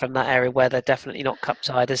from that area where they're definitely not cup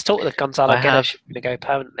tied? There's talk that Gonzalo Guedes is going to go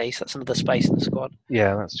permanently, so that's another space in the squad.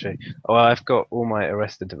 Yeah, that's true. Well, I've got all my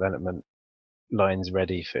Arrested Development lines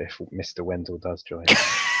ready for if Mr. Wendell does join.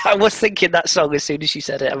 I was thinking that song as soon as you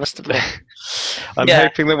said it, I must admit. I'm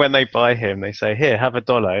hoping that when they buy him, they say, "Here, have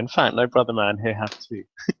 $1. In fact, no, brother man, here, have 2.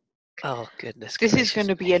 Oh, goodness This gracious is going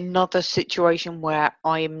to be me. another situation where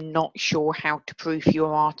I am not sure how to proof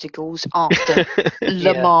your articles after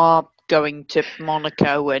Lamar going to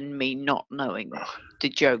Monaco and me not knowing the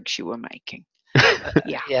jokes you were making.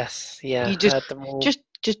 Yeah. Yes, yeah. You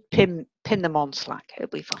just pin them on Slack. It'll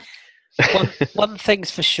be fine. One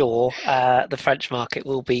thing's for sure, the French market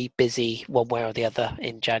will be busy one way or the other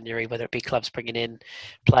in January, whether it be clubs bringing in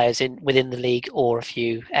players within the league or a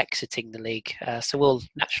few exiting the league. So we'll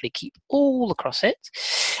naturally keep all across it.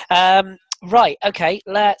 Right, okay,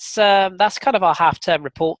 let's. That's kind of our half-term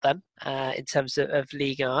report then, in terms of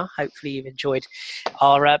Ligue 1. Hopefully you've enjoyed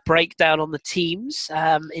our breakdown on the teams,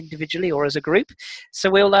 individually or as a group. So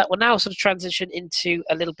we'll now sort of transition into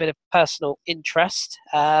a little bit of personal interest,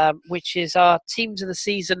 which is our teams of the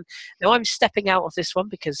season. Now I'm stepping out of this one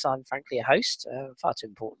because I'm frankly a host, far too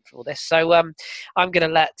important for all this. So I'm going to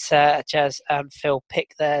let Jez and Phil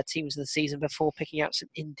pick their teams of the season before picking out some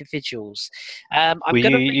individuals.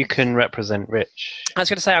 You can represent Rich. I was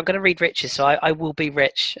going to say I'm going to read Rich's, so I will be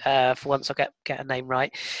Rich for once I get a name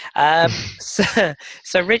right.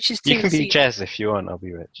 So Rich's team. You can be Jez if you want. I'll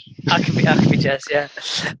be Rich. I can be Jez, yeah.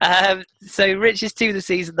 So Rich's team of the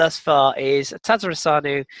season thus far is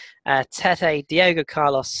Tazarasanu, Tete, Diego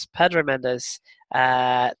Carlos, Pedro Mendes.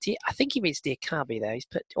 I think he means Diakabi there. He's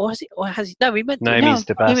put, or has he? No, he meant. No, he means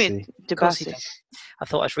Debassi. Of course he does. I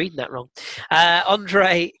thought I was reading that wrong.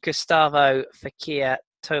 Andre, Gustavo, Fekir,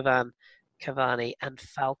 Tovan, Cavani and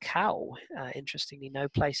Falcao. Interestingly, no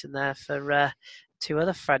place in there for two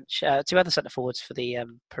other centre forwards for the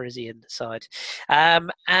Parisian side.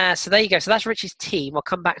 So there you go. So that's Rich's team. I'll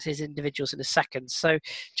come back to his individuals in a second. So,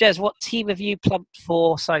 Jez, what team have you plumped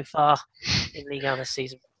for so far in Ligue 1 this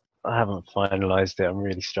season? I haven't finalised it. I'm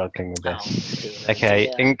really struggling with this. Oh,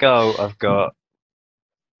 dear. In goal, I've got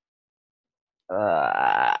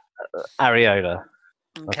Areola.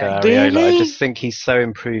 Okay. Really? I just think he's so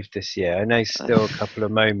improved this year. I know still a couple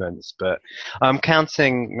of moments, but I'm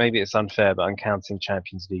counting, maybe it's unfair, but I'm counting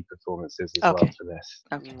Champions League performances as well for this.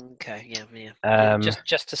 Okay, yeah.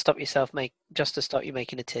 Just to stop you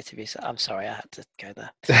making a tit of yourself. I'm sorry, I had to go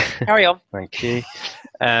there. Carry on. Thank you.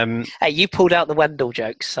 Hey, you pulled out the Wendell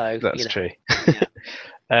jokes, so that's true.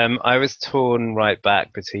 Yeah. I was torn right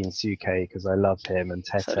back between Suke because I love him and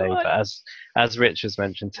Tete, but as Rich has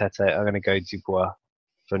mentioned, Tete, I'm going to go Dubois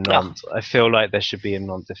for Nantes. I feel like there should be a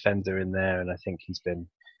Nantes defender in there, and I think he's been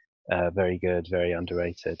very good, very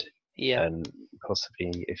underrated. Yeah. And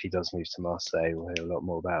possibly if he does move to Marseille, we'll hear a lot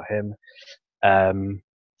more about him.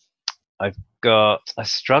 I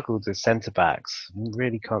struggled with centre backs. I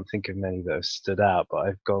really can't think of many that have stood out, but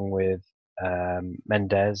I've gone with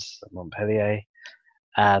Mendes at Montpellier,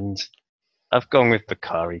 and I've gone with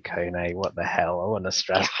Bakary Kone. What the hell? I want a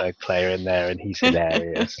Strasbourg player in there, and he's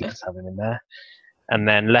hilarious. Let's have him in there. And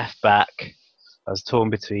then left back, I was torn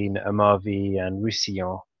between Amarvi and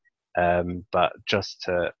Roussillon, but just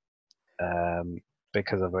to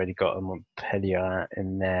because I've already got a Montpellier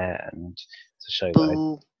in there, and to show that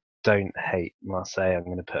I don't hate Marseille, I'm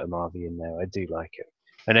going to put Amarvi in there. I do like him.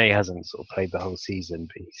 I know he hasn't sort of played the whole season,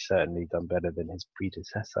 but he's certainly done better than his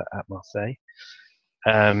predecessor at Marseille.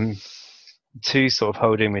 Two sort of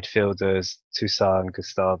holding midfielders, Toussaint and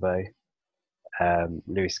Gustavo.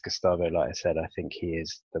 Luis Gustavo, like I said, I think he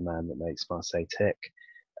is the man that makes Marseille tick.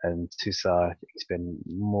 And Toussaint, I think he's been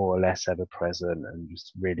more or less ever present and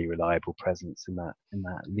just really reliable presence in that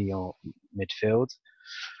Lyon midfield.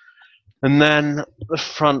 And then the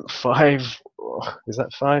front five, is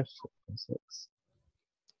that 5?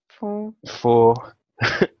 4, 6? 4.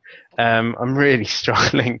 I'm really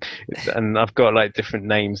struggling, and I've got like different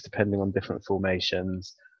names depending on different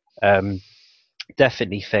formations.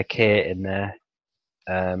 Definitely Fekir in there.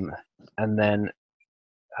 And then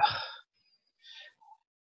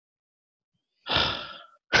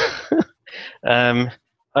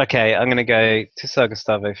okay, I'm going to go Toussaint,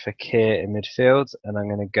 Gustavo, Fekir in midfield, and I'm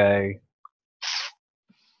going to go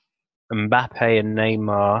Mbappe and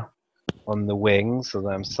Neymar on the wings, although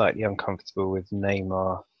I'm slightly uncomfortable with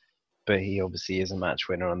Neymar, but he obviously is a match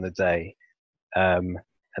winner on the day. And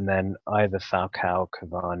then either Falcao,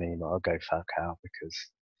 Cavani, but I'll go Falcao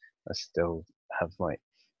because I still have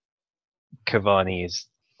Cavani is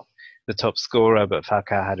the top scorer, but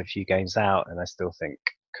Falcao had a few games out, and I still think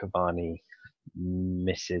Cavani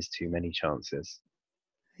misses too many chances.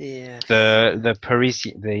 Yeah. The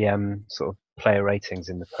sort of player ratings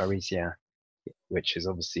in the Parisien, which is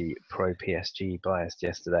obviously pro PSG biased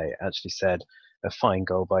yesterday, actually said a fine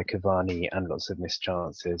goal by Cavani and lots of missed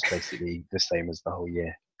chances, basically the same as the whole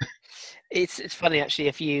year. It's funny actually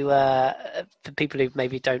if you for people who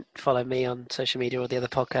maybe don't follow me on social media or the other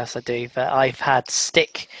podcasts I do, but I've had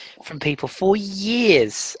stick from people for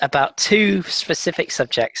years about two specific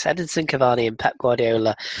subjects: Edinson Cavani and Pep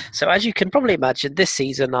Guardiola. So as you can probably imagine, this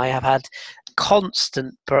season I have had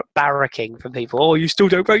constant barracking from people. Oh, you still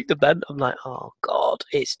don't rate them then? I'm like, oh god,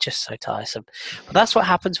 it's just so tiresome. But that's what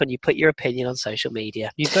happens when you put your opinion on social media.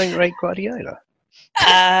 You don't rate Guardiola?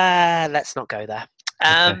 Let's not go there.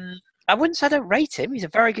 Okay. I wouldn't say I don't rate him. He's a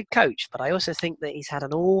very good coach, but I also think that he's had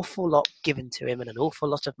an awful lot given to him and an awful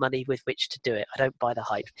lot of money with which to do it. I don't buy the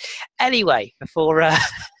hype. Anyway, before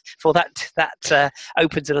that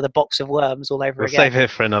opens another box of worms all over We'll again. save it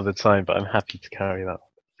for another time, but I'm happy to carry that.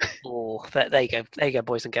 Oh, but there you go,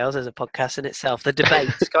 boys and girls. There's a podcast in itself. The debate.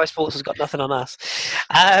 Sky Sports has got nothing on us.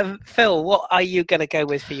 Phil, what are you going to go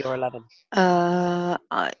with for your 11?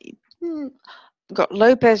 I got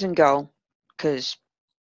Lopez in goal because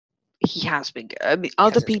he has been good. I mean,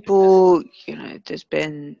 other people, there's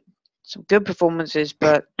been some good performances,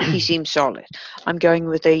 but he seems solid. I'm going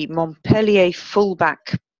with a Montpellier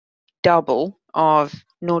fullback double of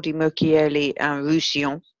Nordi Mukiele and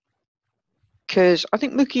Roussillon, because I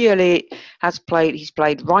think Mukiele he's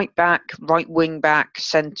played right back, right wing back,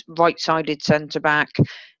 right-sided centre back.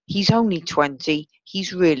 He's only 20.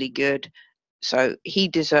 He's really good, so he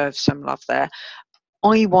deserves some love there.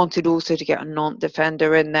 I wanted also to get a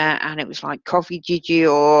non-defender in there, and it was like Kofi Gigi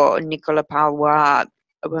or Nicolas Palois.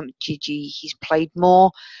 I went with Gigi. He's played more.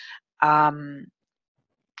 I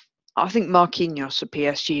think Marquinhos for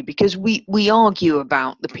PSG, because we argue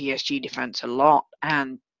about the PSG defence a lot,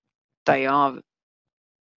 and they are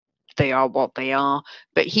what they are.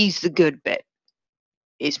 But he's the good bit,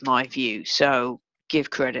 is my view. So give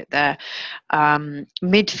credit there.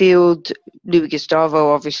 Midfield, Louis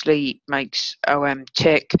Gustavo obviously makes OM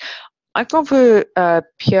tick. I've gone for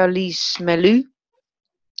Pierre-Lise Melou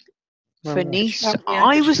for Nice.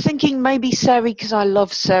 I was thinking maybe Seri, because I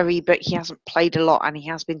love Seri, but he hasn't played a lot and he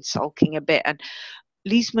has been sulking a bit. And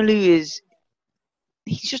Lise Melou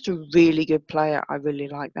he's just a really good player. I really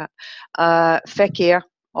like that. Fekir,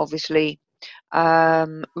 obviously.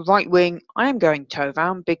 Right wing, I am going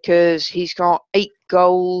Thauvin because he's got 8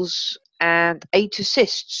 goals and 8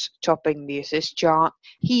 assists, topping the assist chart.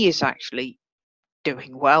 He is actually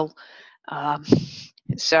doing well.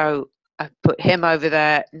 So I put him over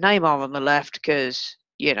there. Neymar on the left because,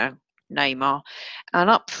 Neymar. And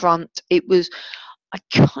up front, I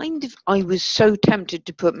was so tempted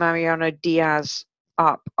to put Mariano Diaz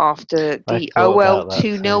up after the OL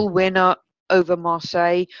 2-0 winner over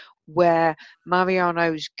Marseille, where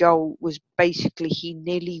Mariano's goal was basically he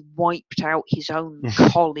nearly wiped out his own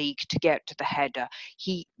colleague to get to the header.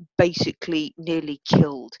 He basically nearly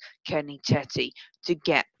killed Kenny Teti to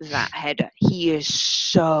get that header. He is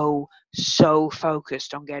so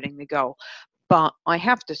focused on getting the goal. But I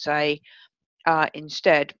have to say,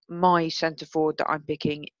 instead, my centre forward that I'm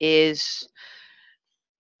picking is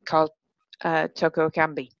Toko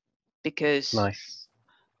Ekambi, because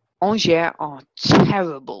Angers are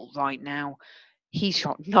terrible right now. He's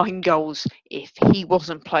got 9 goals. If he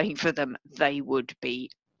wasn't playing for them, they would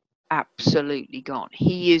be absolutely gone.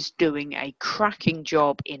 He is doing a cracking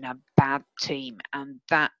job in a bad team, and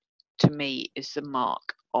that, to me, is the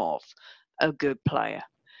mark of a good player.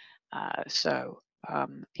 So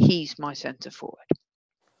he's my centre forward.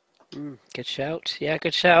 Good shout. Yeah,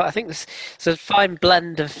 good shout. I think there's a fine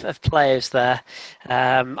blend of players there.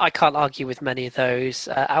 I can't argue with many of those.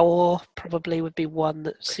 Aouar probably would be one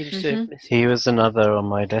that seems to have missed. He was another on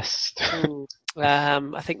my list.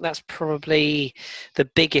 I think that's probably the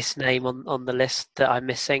biggest name on the list that I'm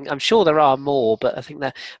missing. I'm sure there are more, but I think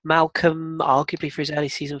that Malcolm, arguably for his early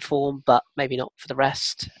season form, but maybe not for the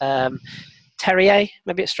rest. Terrier,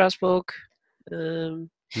 maybe at Strasbourg. There's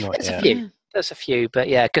a few. There's a few, but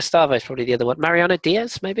yeah, Gustavo is probably the other one. Mariano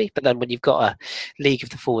Diaz, maybe, but then when you've got a league of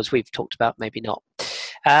the forwards we've talked about, maybe not.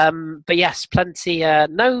 But yes, plenty.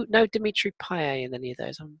 No Dimitri Payet in any of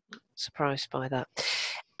those. I'm surprised by that.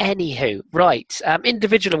 Anywho, right.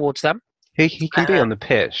 Individual awards then. He can be on the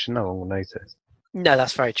pitch. No one will notice. No,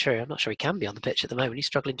 that's very true. I'm not sure he can be on the pitch at the moment. He's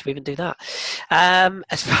struggling to even do that.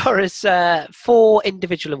 As far as 4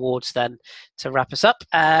 individual awards, then, to wrap us up,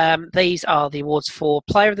 these are the awards for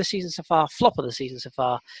Player of the Season so far, Flop of the Season so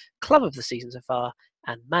far, Club of the Season so far,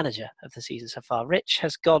 and Manager of the Season so far. Rich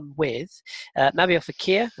has gone with Nabil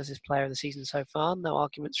Fekir as his Player of the Season so far. No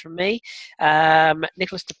arguments from me.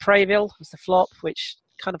 Nicholas de Preville as the flop, which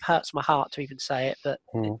kind of hurts my heart to even say it, but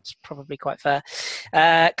it's probably quite fair.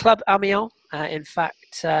 Club Amiens, in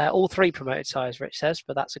fact, all 3 promoted sides, Rich says,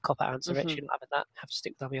 but that's a cop-out answer, Rich. You're not having that. Have to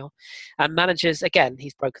stick with Amiens. And managers, again,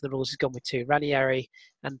 he's broken the rules. He's gone with 2, Ranieri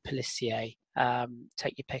and Pellissier.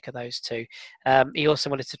 Take your pick of those 2. He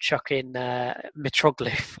also wanted to chuck in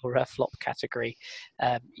Mitroglou for a flop category.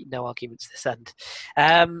 No arguments this end.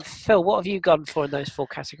 Phil, what have you gone for in those 4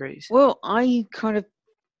 categories? Well, I kind of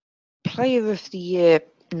Player of the Year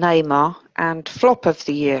Neymar and Flop of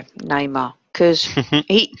the Year Neymar, because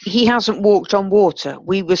he hasn't walked on water.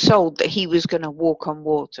 We were sold that he was going to walk on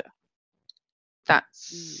water.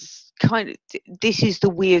 That's this is the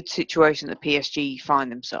weird situation that PSG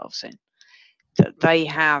find themselves in. That they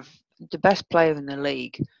have the best player in the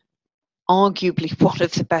league, arguably one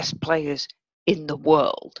of the best players in the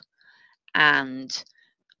world, and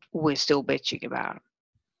we're still bitching about him.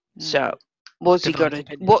 So what's he got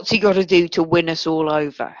to do to win us all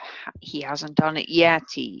over? He hasn't done it yet.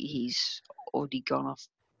 He's already gone off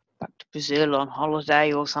back to Brazil on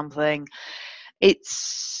holiday or something.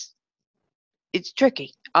 It's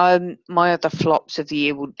tricky. My other flops of the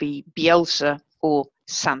year would be Bielsa or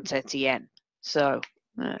Saint Etienne. So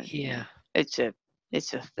it's a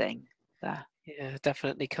thing there. Yeah,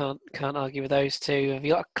 definitely can't argue with those 2. Have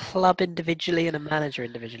you got a club individually and a manager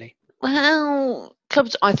individually? Well,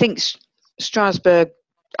 clubs, I think Strasbourg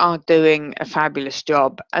are doing a fabulous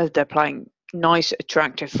job. They're playing nice,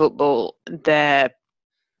 attractive football. They're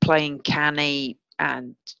playing canny,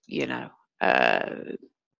 and I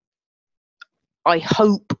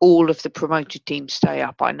hope all of the promoted teams stay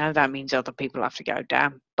up. I know that means other people have to go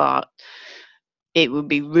down, but it would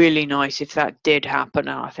be really nice if that did happen.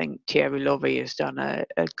 And I think Thierry Lovi has done a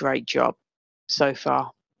great job so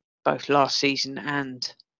far, both last season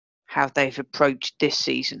and how they've approached this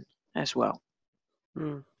season as well.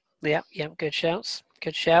 Yeah, good shouts.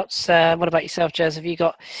 What about yourself, Jez? Have you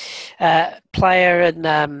got player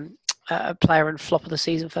and flop of the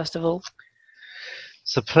season first of all?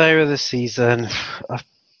 So player of the season, I've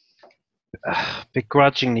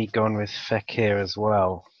begrudgingly gone with Fekir as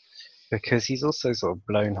well, because he's also sort of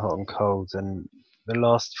blown hot and cold, and the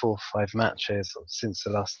last 4 or 5 matches since the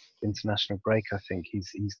last international break, I think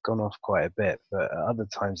he's gone off quite a bit, but at other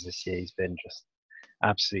times this year he's been just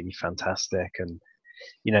absolutely fantastic. And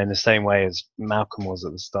in the same way as Malcolm was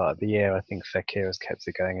at the start of the year, I think Fekir has kept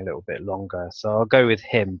it going a little bit longer. So I'll go with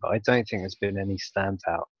him, but I don't think there's been any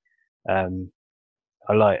standout.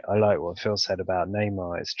 I like what Phil said about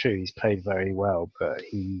Neymar. It's true, he's played very well, but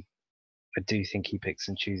I do think he picks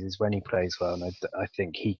and chooses when he plays well, and I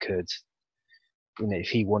think he could, if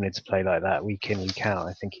he wanted to play like that week in, week out,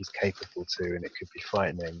 I think he's capable to, and it could be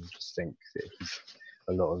frightening. I just think that he's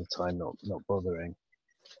a lot of the time not bothering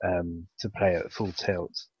to play at full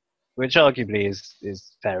tilt, which arguably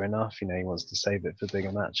is fair enough. He wants to save it for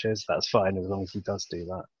bigger matches. That's fine as long as he does do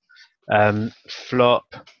that. Flop.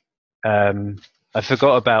 I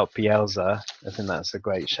forgot about Bielsa. I think that's a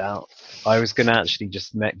great shout. I was going to actually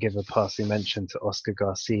just give a passing mention to Oscar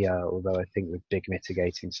Garcia, although I think with big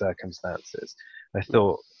mitigating circumstances. I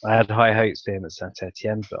thought I had high hopes for him at Saint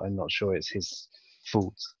Etienne, but I'm not sure it's his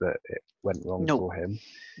fault that it went wrong for him.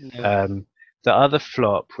 No. The other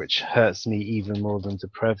flop, which hurts me even more than de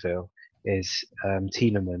Preville, is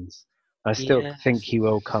Tielemans. I still think he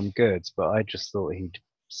will come good, but I just thought he'd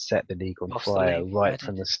set the league on fire right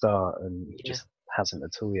from the start, and he just hasn't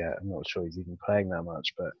at all yet. I'm not sure he's even playing that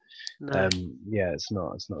much, but it's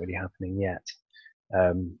not really happening yet.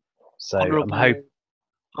 So I'm hoping.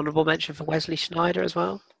 Honourable mention for Wesley Sneijder as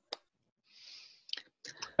well.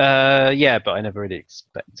 But I never really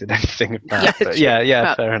expected anything of that. But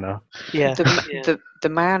fair enough. Yeah, the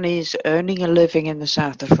man is earning a living in the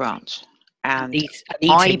south of France, and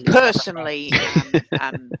I personally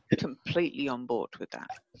am completely on board with that.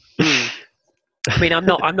 I mean, I'm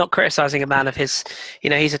not criticising a man of his.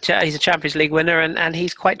 He's a Champions League winner, and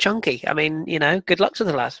he's quite chunky. I mean, good luck to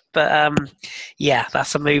the lad. But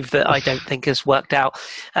that's a move that I don't think has worked out.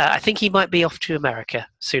 I think he might be off to America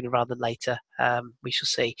sooner rather than later. We shall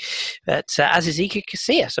see. But as is Iker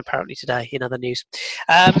Casillas apparently today in other news.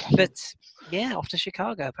 But off to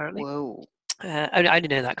Chicago apparently. Whoa. I only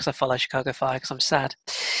know that because I follow Chicago Fire because I'm sad.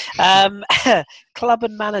 Club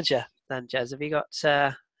and manager, then, Jez. Have you got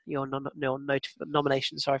your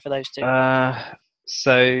nomination? Sorry for those two.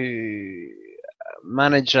 So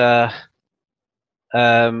manager,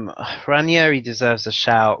 Ranieri deserves a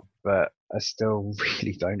shout, but I still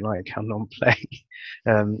really don't like how Non play.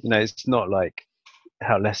 It's not like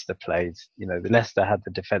how Leicester played. The Leicester had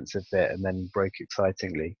the defensive bit and then broke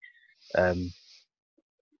excitingly.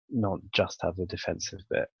 Not just have the defensive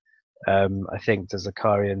bit. I think the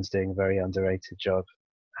Zakarian's doing a very underrated job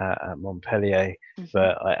at Montpellier,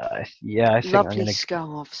 but I think lovely I'm gonna,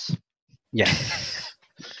 scarves. yeah.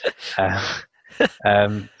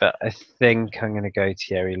 But I think I'm going to go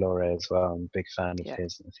Thierry Loret as well. I'm a big fan of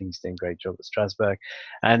his. I think he's doing a great job at Strasbourg.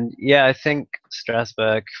 And I think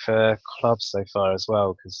Strasbourg for clubs so far as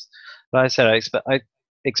well, because like I said, I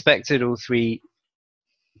expected all three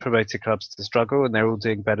promoted clubs to struggle, and they're all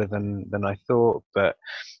doing better than I thought. But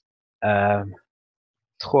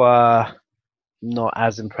Troyes, not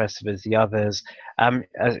as impressive as the others.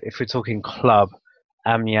 If we're talking club,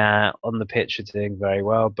 Amiens on the pitch are doing very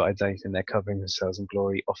well, but I don't think they're covering themselves in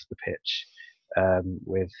glory off the pitch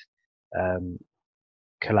with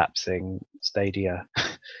collapsing stadia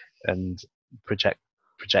and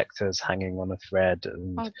projectors hanging on a thread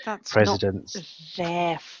and that's presidents. Not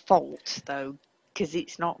their fault, though, because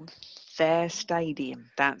it's not their stadium.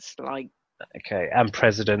 That's like and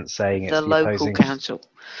president saying it's the local opposing council.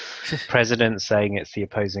 President saying it's the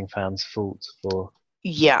opposing fans' fault for.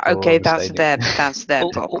 Yeah, okay, that's their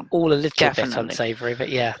problem. All a little Definitely. bit unsavoury, but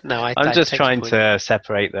yeah, no, I'm just trying to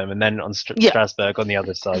separate them, and then on Strasbourg on the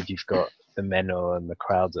other side, you've got the Menor and the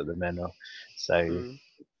crowds at the Menor, so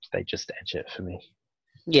they just edge it for me.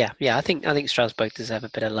 Yeah, I think Strasbourg deserve a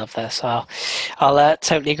bit of love there, so I'll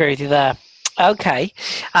totally agree with you there. Okay,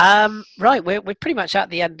 right, we're pretty much at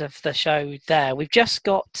the end of the show there. We've just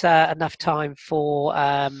got enough time for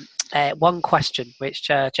one question, which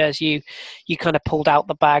Jez, you kind of pulled out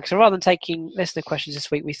the bag. So rather than taking listener questions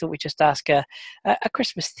this week, we thought we'd just ask a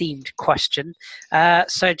Christmas themed question.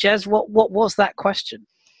 So Jez, what was that question?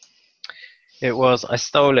 It was, I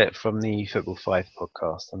stole it from the Football 5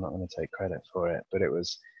 podcast. I'm not going to take credit for it, but it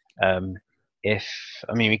was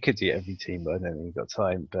we could do every team, but I don't think we've got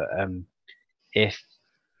time. But if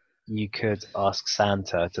you could ask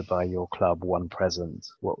Santa to buy your club one present,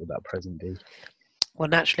 what would that present be? Well,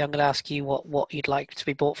 naturally, I'm going to ask you what you'd like to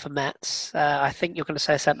be bought for Mets. I think you're going to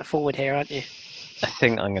say centre forward here, aren't you? I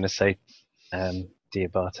think I'm going to say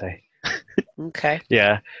Diabate. Okay.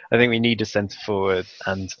 Yeah, I think we need a centre forward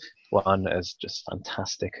and one as just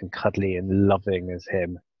fantastic and cuddly and loving as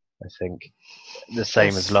him. I think the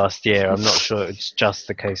same as last year. I'm not sure it's just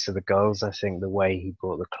the case of the goals. I think the way he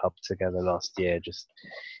brought the club together last year,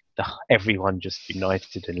 everyone just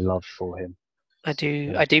united in love for him. I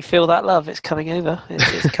do feel that love. It's coming over.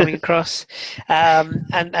 It's coming across.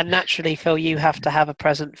 And naturally, Phil, you have to have a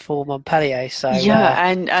present for Montpellier. So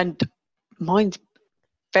and mine's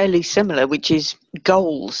fairly similar, which is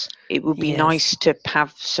goals. It would be nice to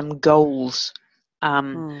have some goals.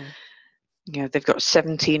 They've got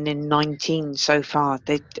 17 in 19 so far.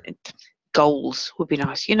 Goals would be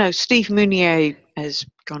nice. Steve Mounier has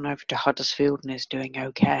gone over to Huddersfield and is doing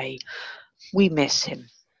okay. We miss him.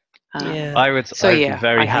 I would be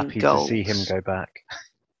very happy to see him go back.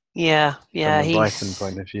 Yeah. From a Brighton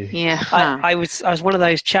point of view. Yeah, I was one of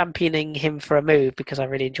those championing him for a move because I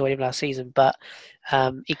really enjoyed him last season. But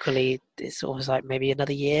equally, it's always like maybe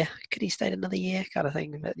another year. Could he stay another year, kind of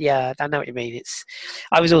thing? But yeah, I know what you mean.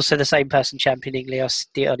 I was also the same person championing Leos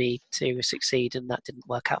Dioni to succeed, and that didn't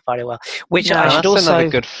work out very well. Which I should that's also another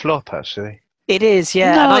good flop, actually. It is,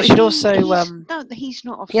 yeah. No, and I should also. He's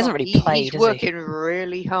not. He hasn't really played. He's working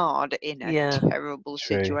really hard in a terrible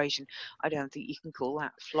situation. I don't think you can call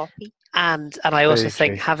that floppy. And I also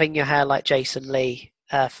think having your hair like Jason Lee,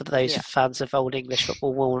 for those fans of old English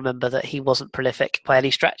football, will remember that he wasn't prolific by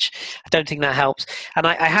any stretch. I don't think that helps. And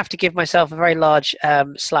I have to give myself a very large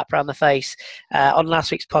slap around the face. On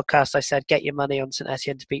last week's podcast, I said, get your money on St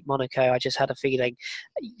Etienne to beat Monaco. I just had a feeling,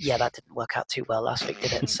 that didn't work out too well last week,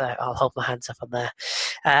 did it? So I'll hold my hands up on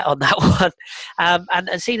that one. And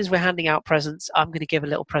as soon as we're handing out presents, I'm going to give a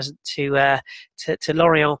little present to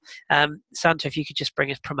Lorient. Santa, if you could just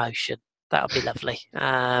bring us promotion. That would be lovely.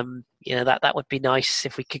 That would be nice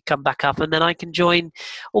if we could come back up, and then I can join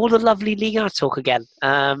all the lovely Ligue 1 talk again.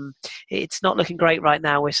 It's not looking great right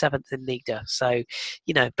now. We're 7th in Ligue 2, so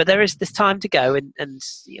but there's time to go. And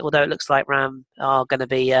although it looks like Ram are going to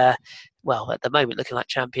be at the moment looking like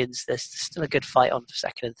champions, there's still a good fight on for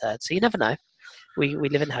second and third. So you never know. We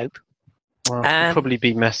live in hope. Well, it'll probably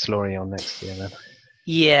be Metz Lorient next year then.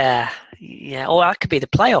 Yeah. Or that could be the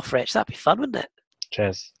playoff, Rich. That'd be fun, wouldn't it?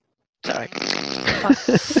 Cheers. Sorry. For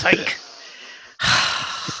fuck's sake.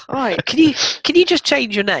 Right. Can you just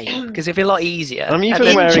change your name? Because it'd be a lot easier. I'm even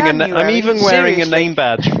then- wearing January, wearing a seriously. name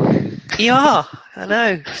badge. You are. I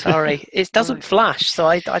know. Sorry. It doesn't Right. flash, so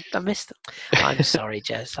I missed it. I'm sorry,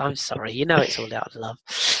 Jez. I'm sorry. You know it's all out of love.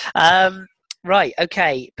 Right.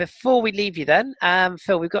 Okay. Before we leave you then,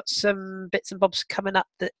 Phil, we've got some bits and bobs coming up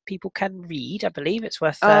that people can read. I believe it's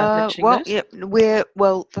worth mentioning Well, those. yeah,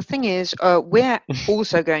 the thing is, we're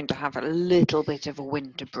also going to have a little bit of a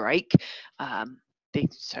winter break,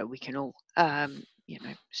 so we can all,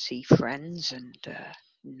 see friends and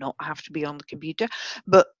not have to be on the computer.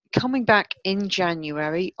 But coming back in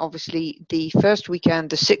January, obviously the first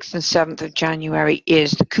weekend, the 6th and 7th of January,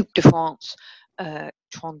 is the Coupe de France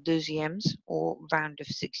 32e, or round of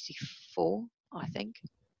 64, I think.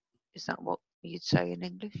 Is that what you'd say in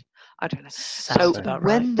English? I don't know. Sounds So about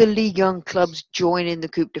when right. the Ligue 1 clubs join in the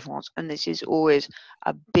Coupe de France, and this is always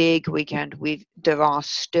a big weekend, there are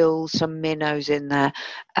still some minnows in there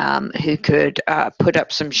who could put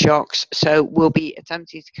up some shocks. So we'll be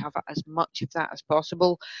attempting to cover as much of that as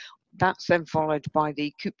possible. That's then followed by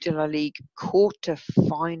the Coupe de la Ligue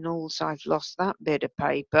quarter-finals. I've lost that bit of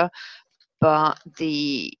paper. But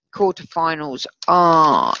the quarterfinals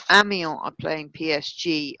are Amiens are playing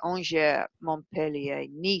PSG, Angers, Montpellier,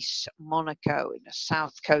 Nice, Monaco in the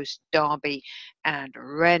South Coast derby, and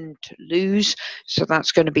Rennes, Toulouse. So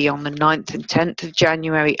that's going to be on the 9th and 10th of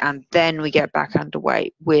January, and then we get back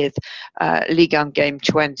underway with Ligue 1 Game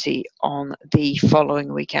 20 on the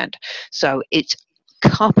following weekend. So it's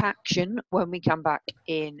cup action when we come back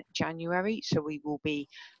in January, so we will be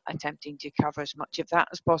attempting to cover as much of that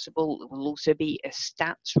as possible. There will also be a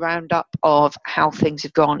stats roundup of how things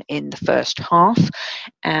have gone in the first half,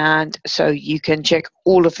 and so you can check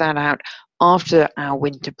all of that out after our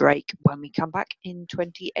winter break when we come back in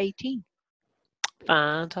 2018.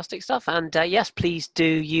 Fantastic stuff, and yes, please do.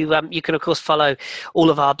 You can of course follow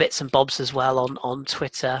all of our bits and bobs as well on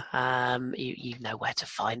Twitter. You know where to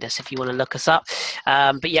find us if you want to look us up.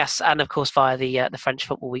 But yes, and of course via the French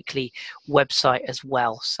Football Weekly website as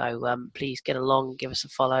well. So please get along, give us a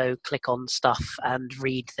follow, click on stuff, and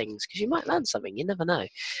read things because you might learn something. You never know.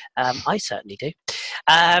 I certainly do.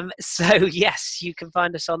 So yes, you can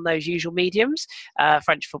find us on those usual mediums.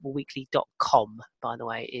 FrenchFootballWeekly.com, by the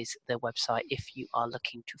way, is the website if you are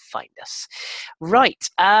looking to find us. Right,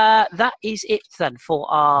 that is it then for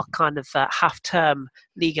our kind of half-term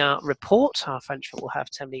Ligue 1 report, our French football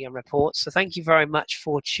half-term Ligue 1 report. So thank you very much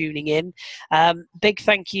for tuning in. Big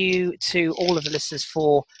thank you to all of the listeners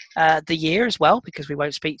for the year as well, because we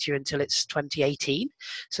won't speak to you until it's 2018.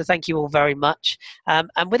 So thank you all very much. And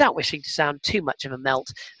without wishing to sound too much of a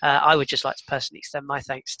melt, I would just like to personally extend my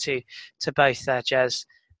thanks to both Jez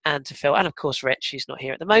and to Phil, and of course Rich, who's not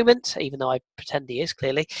here at the moment, even though I pretend he is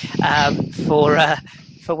clearly,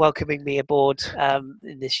 for welcoming me aboard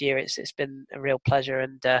in this year. It's been a real pleasure,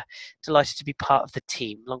 and delighted to be part of the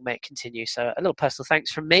team. Long may it continue. So a little personal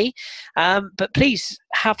thanks from me. But please,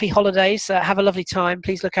 happy holidays. Have a lovely time.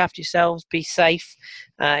 Please look after yourselves. Be safe.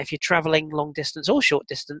 If you're travelling long distance or short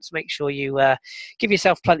distance, make sure you give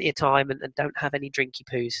yourself plenty of time and don't have any drinky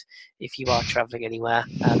poos if you are travelling anywhere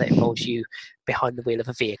that involves you behind the wheel of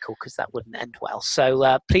a vehicle, because that wouldn't end well.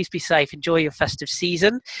 So please be safe. Enjoy your festive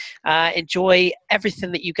season. Enjoy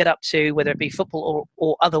everything that you get up to, whether it be football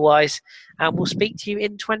or otherwise. And we'll speak to you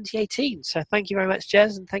in 2018. So thank you very much,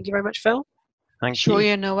 Jez, and thank you very much, Phil. Thank you.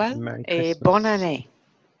 Joyeux Noël Merry et Christmas. bonne année.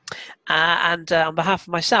 And on behalf of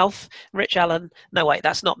myself, Rich Allen, no wait,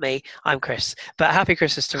 that's not me, I'm Chris, but happy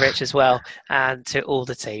Christmas to Rich as well, and to all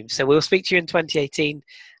the team. So we'll speak to you in 2018,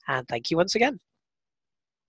 and thank you once again.